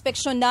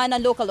 Ininspeksyon na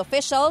ng local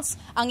officials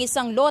ang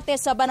isang lote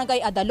sa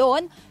Barangay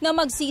Adalon na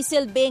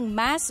magsisilbing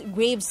mass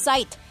grave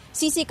site.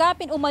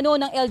 Sisikapin umano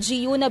ng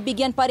LGU na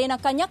bigyan pa rin ng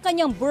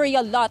kanya-kanyang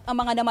burial lot ang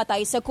mga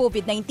namatay sa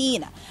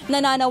COVID-19.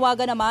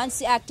 Nananawagan naman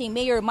si Acting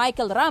Mayor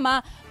Michael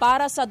Rama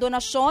para sa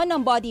donasyon ng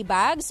body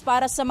bags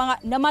para sa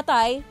mga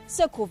namatay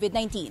sa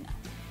COVID-19.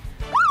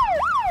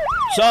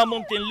 Sa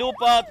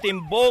Muntinlupa,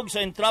 timbog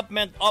sa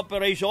entrapment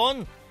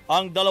operation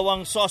ang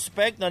 2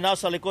 suspect na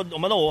nasa likod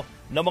umano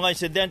ng mga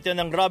insidente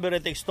ng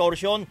robbery at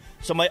extortion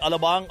sa may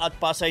Alabang at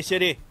Pasay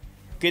City.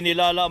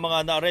 Kinilala ang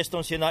mga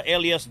naarestong sina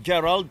Elias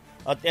Gerald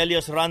at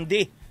Elias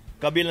Randy.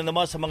 Kabilang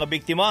naman sa mga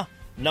biktima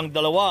ng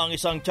 2 ang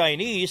isang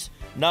Chinese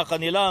na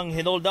kanilang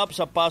hinold up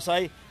sa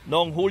Pasay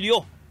noong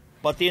Hulyo.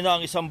 pati na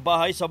ang isang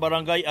bahay sa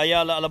barangay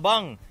Ayala,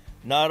 Alabang.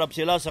 Naharap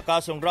sila sa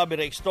kasong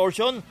robbery,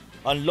 extortion,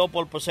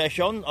 unlawful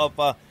possession of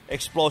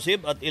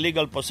explosive at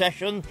illegal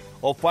possession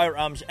of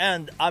firearms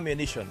and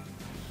ammunition.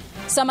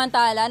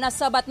 Samantala,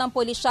 nasabat ng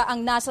pulisya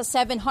ang nasa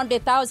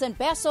 700,000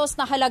 pesos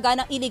na halaga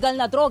ng iligal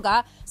na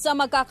droga sa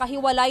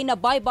magkakahiwalay na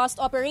buy-bust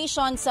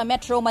operation sa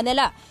Metro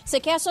Manila. Sa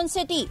Quezon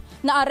City,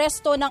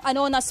 naaresto ng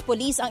Anonas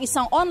Police ang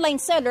isang online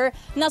seller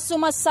na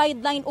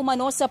sumasideline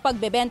umano sa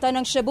pagbebenta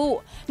ng shabu.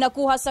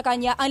 Nakuha sa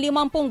kanya ang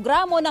 50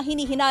 gramo ng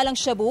hinihinalang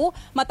shabu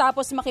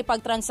matapos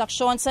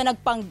makipagtransaksyon sa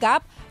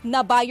nagpanggap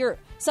na buyer.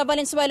 Sa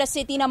Valenzuela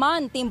City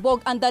naman,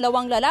 timbog ang 2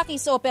 lalaki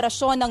sa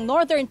operasyon ng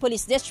Northern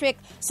Police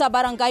District sa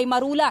Barangay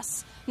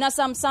Marulas.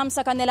 Nasamsam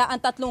sa kanila ang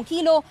 3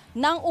 kilo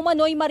ng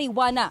umano'y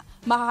marijuana.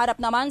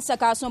 Mahaharap naman sa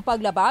kasong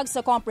paglabag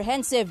sa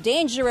Comprehensive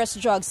Dangerous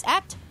Drugs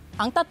Act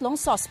ang 3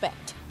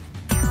 suspect.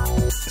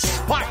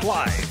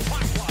 Spotlight.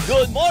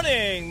 Good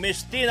morning,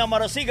 Miss Tina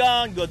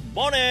Marasigan. Good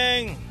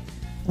morning.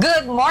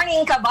 Good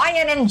morning,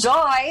 kabayan and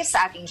Joy!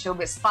 Sa ating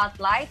showbiz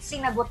spotlight,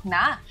 sinagot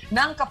na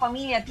ng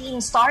kapamilya teen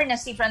star na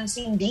si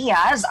Francine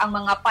Diaz ang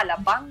mga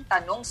palabang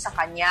tanong sa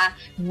kanya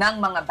ng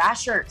mga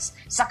bashers.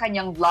 Sa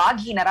kanyang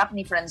vlog, hinarap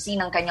ni Francine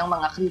ang kanyang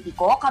mga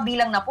kritiko,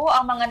 kabilang na po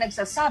ang mga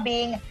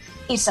nagsasabing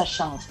isa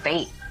siyang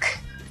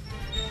fake.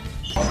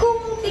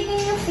 Kung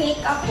tingin niyo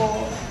fake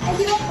ako,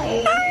 di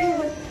okay.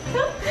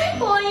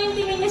 Kung yung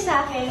tingin niyo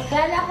sa akin,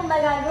 wala akong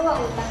magagawa,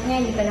 utang niya,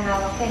 hindi ko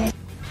nahawak ka na.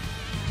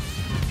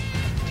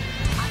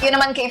 Yun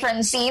naman kay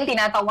Francine,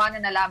 tinatawanan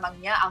na lamang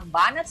niya ang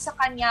banat sa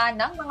kanya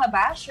ng mga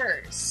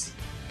bashers.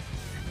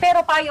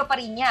 Pero payo pa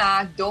rin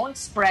niya, don't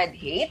spread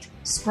hate,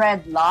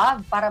 spread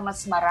love para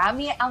mas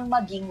marami ang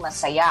maging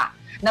masaya.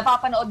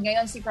 Napapanood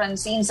ngayon si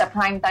Francine sa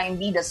primetime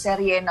bida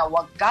serye na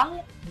Huwag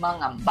Kang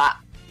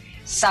Mangamba.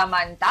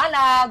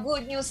 Samantala,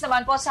 good news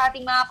naman po sa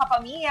ating mga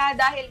kapamilya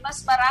dahil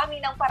mas marami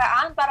ng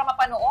paraan para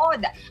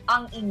mapanood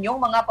ang inyong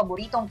mga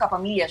paboritong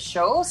kapamilya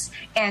shows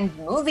and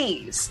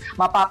movies.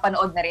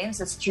 Mapapanood na rin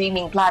sa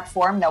streaming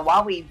platform na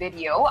Huawei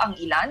Video ang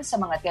ilan sa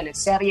mga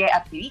teleserye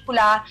at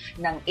pelikula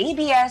ng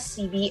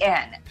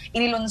ABS-CBN.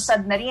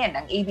 Inilunsad na rin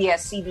ng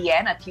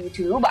ABS-CBN at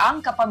YouTube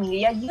ang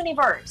Kapamilya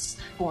Universe,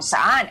 kung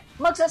saan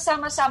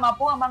magsasama-sama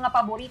po ang mga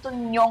paborito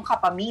ninyong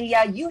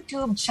kapamilya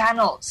YouTube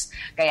channels.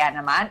 Kaya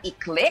naman,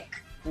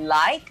 i-click,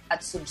 like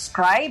at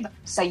subscribe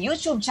sa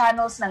YouTube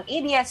channels ng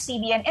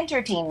ABS-CBN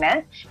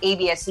Entertainment,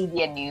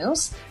 ABS-CBN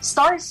News,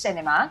 Star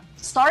Cinema,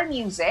 Star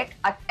Music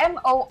at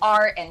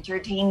MOR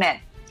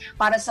Entertainment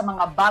para sa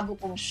mga bago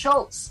pong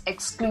shows,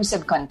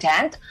 exclusive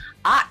content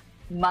at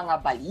mga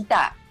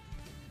balita.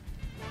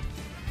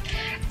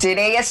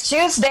 Today is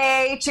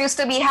Tuesday. Choose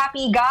to be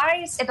happy,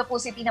 guys. Ito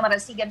po si Tina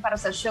Marasigan para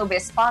sa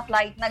Showbiz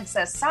Spotlight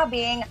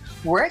nagsasabing,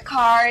 work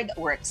hard,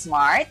 work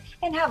smart,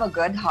 and have a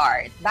good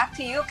heart. Back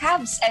to you,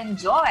 Cavs.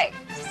 Enjoy!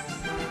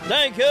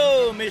 Thank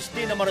you, Miss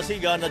Tina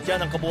Marasigan. At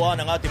yan ang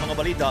kabuuan ng ating mga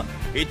balita.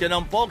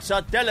 Itinampok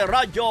sa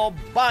Teleradyo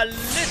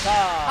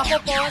Balita. Ako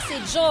po si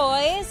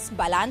Joyce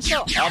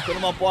Balancho. Ako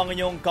naman po ang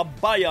inyong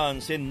kabayan,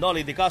 si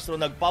Nolly Di Castro.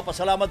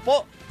 Nagpapasalamat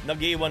po.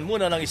 Nag-iwan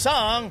muna ng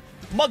isang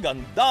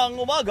magandang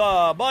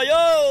umaga,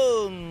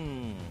 bayan!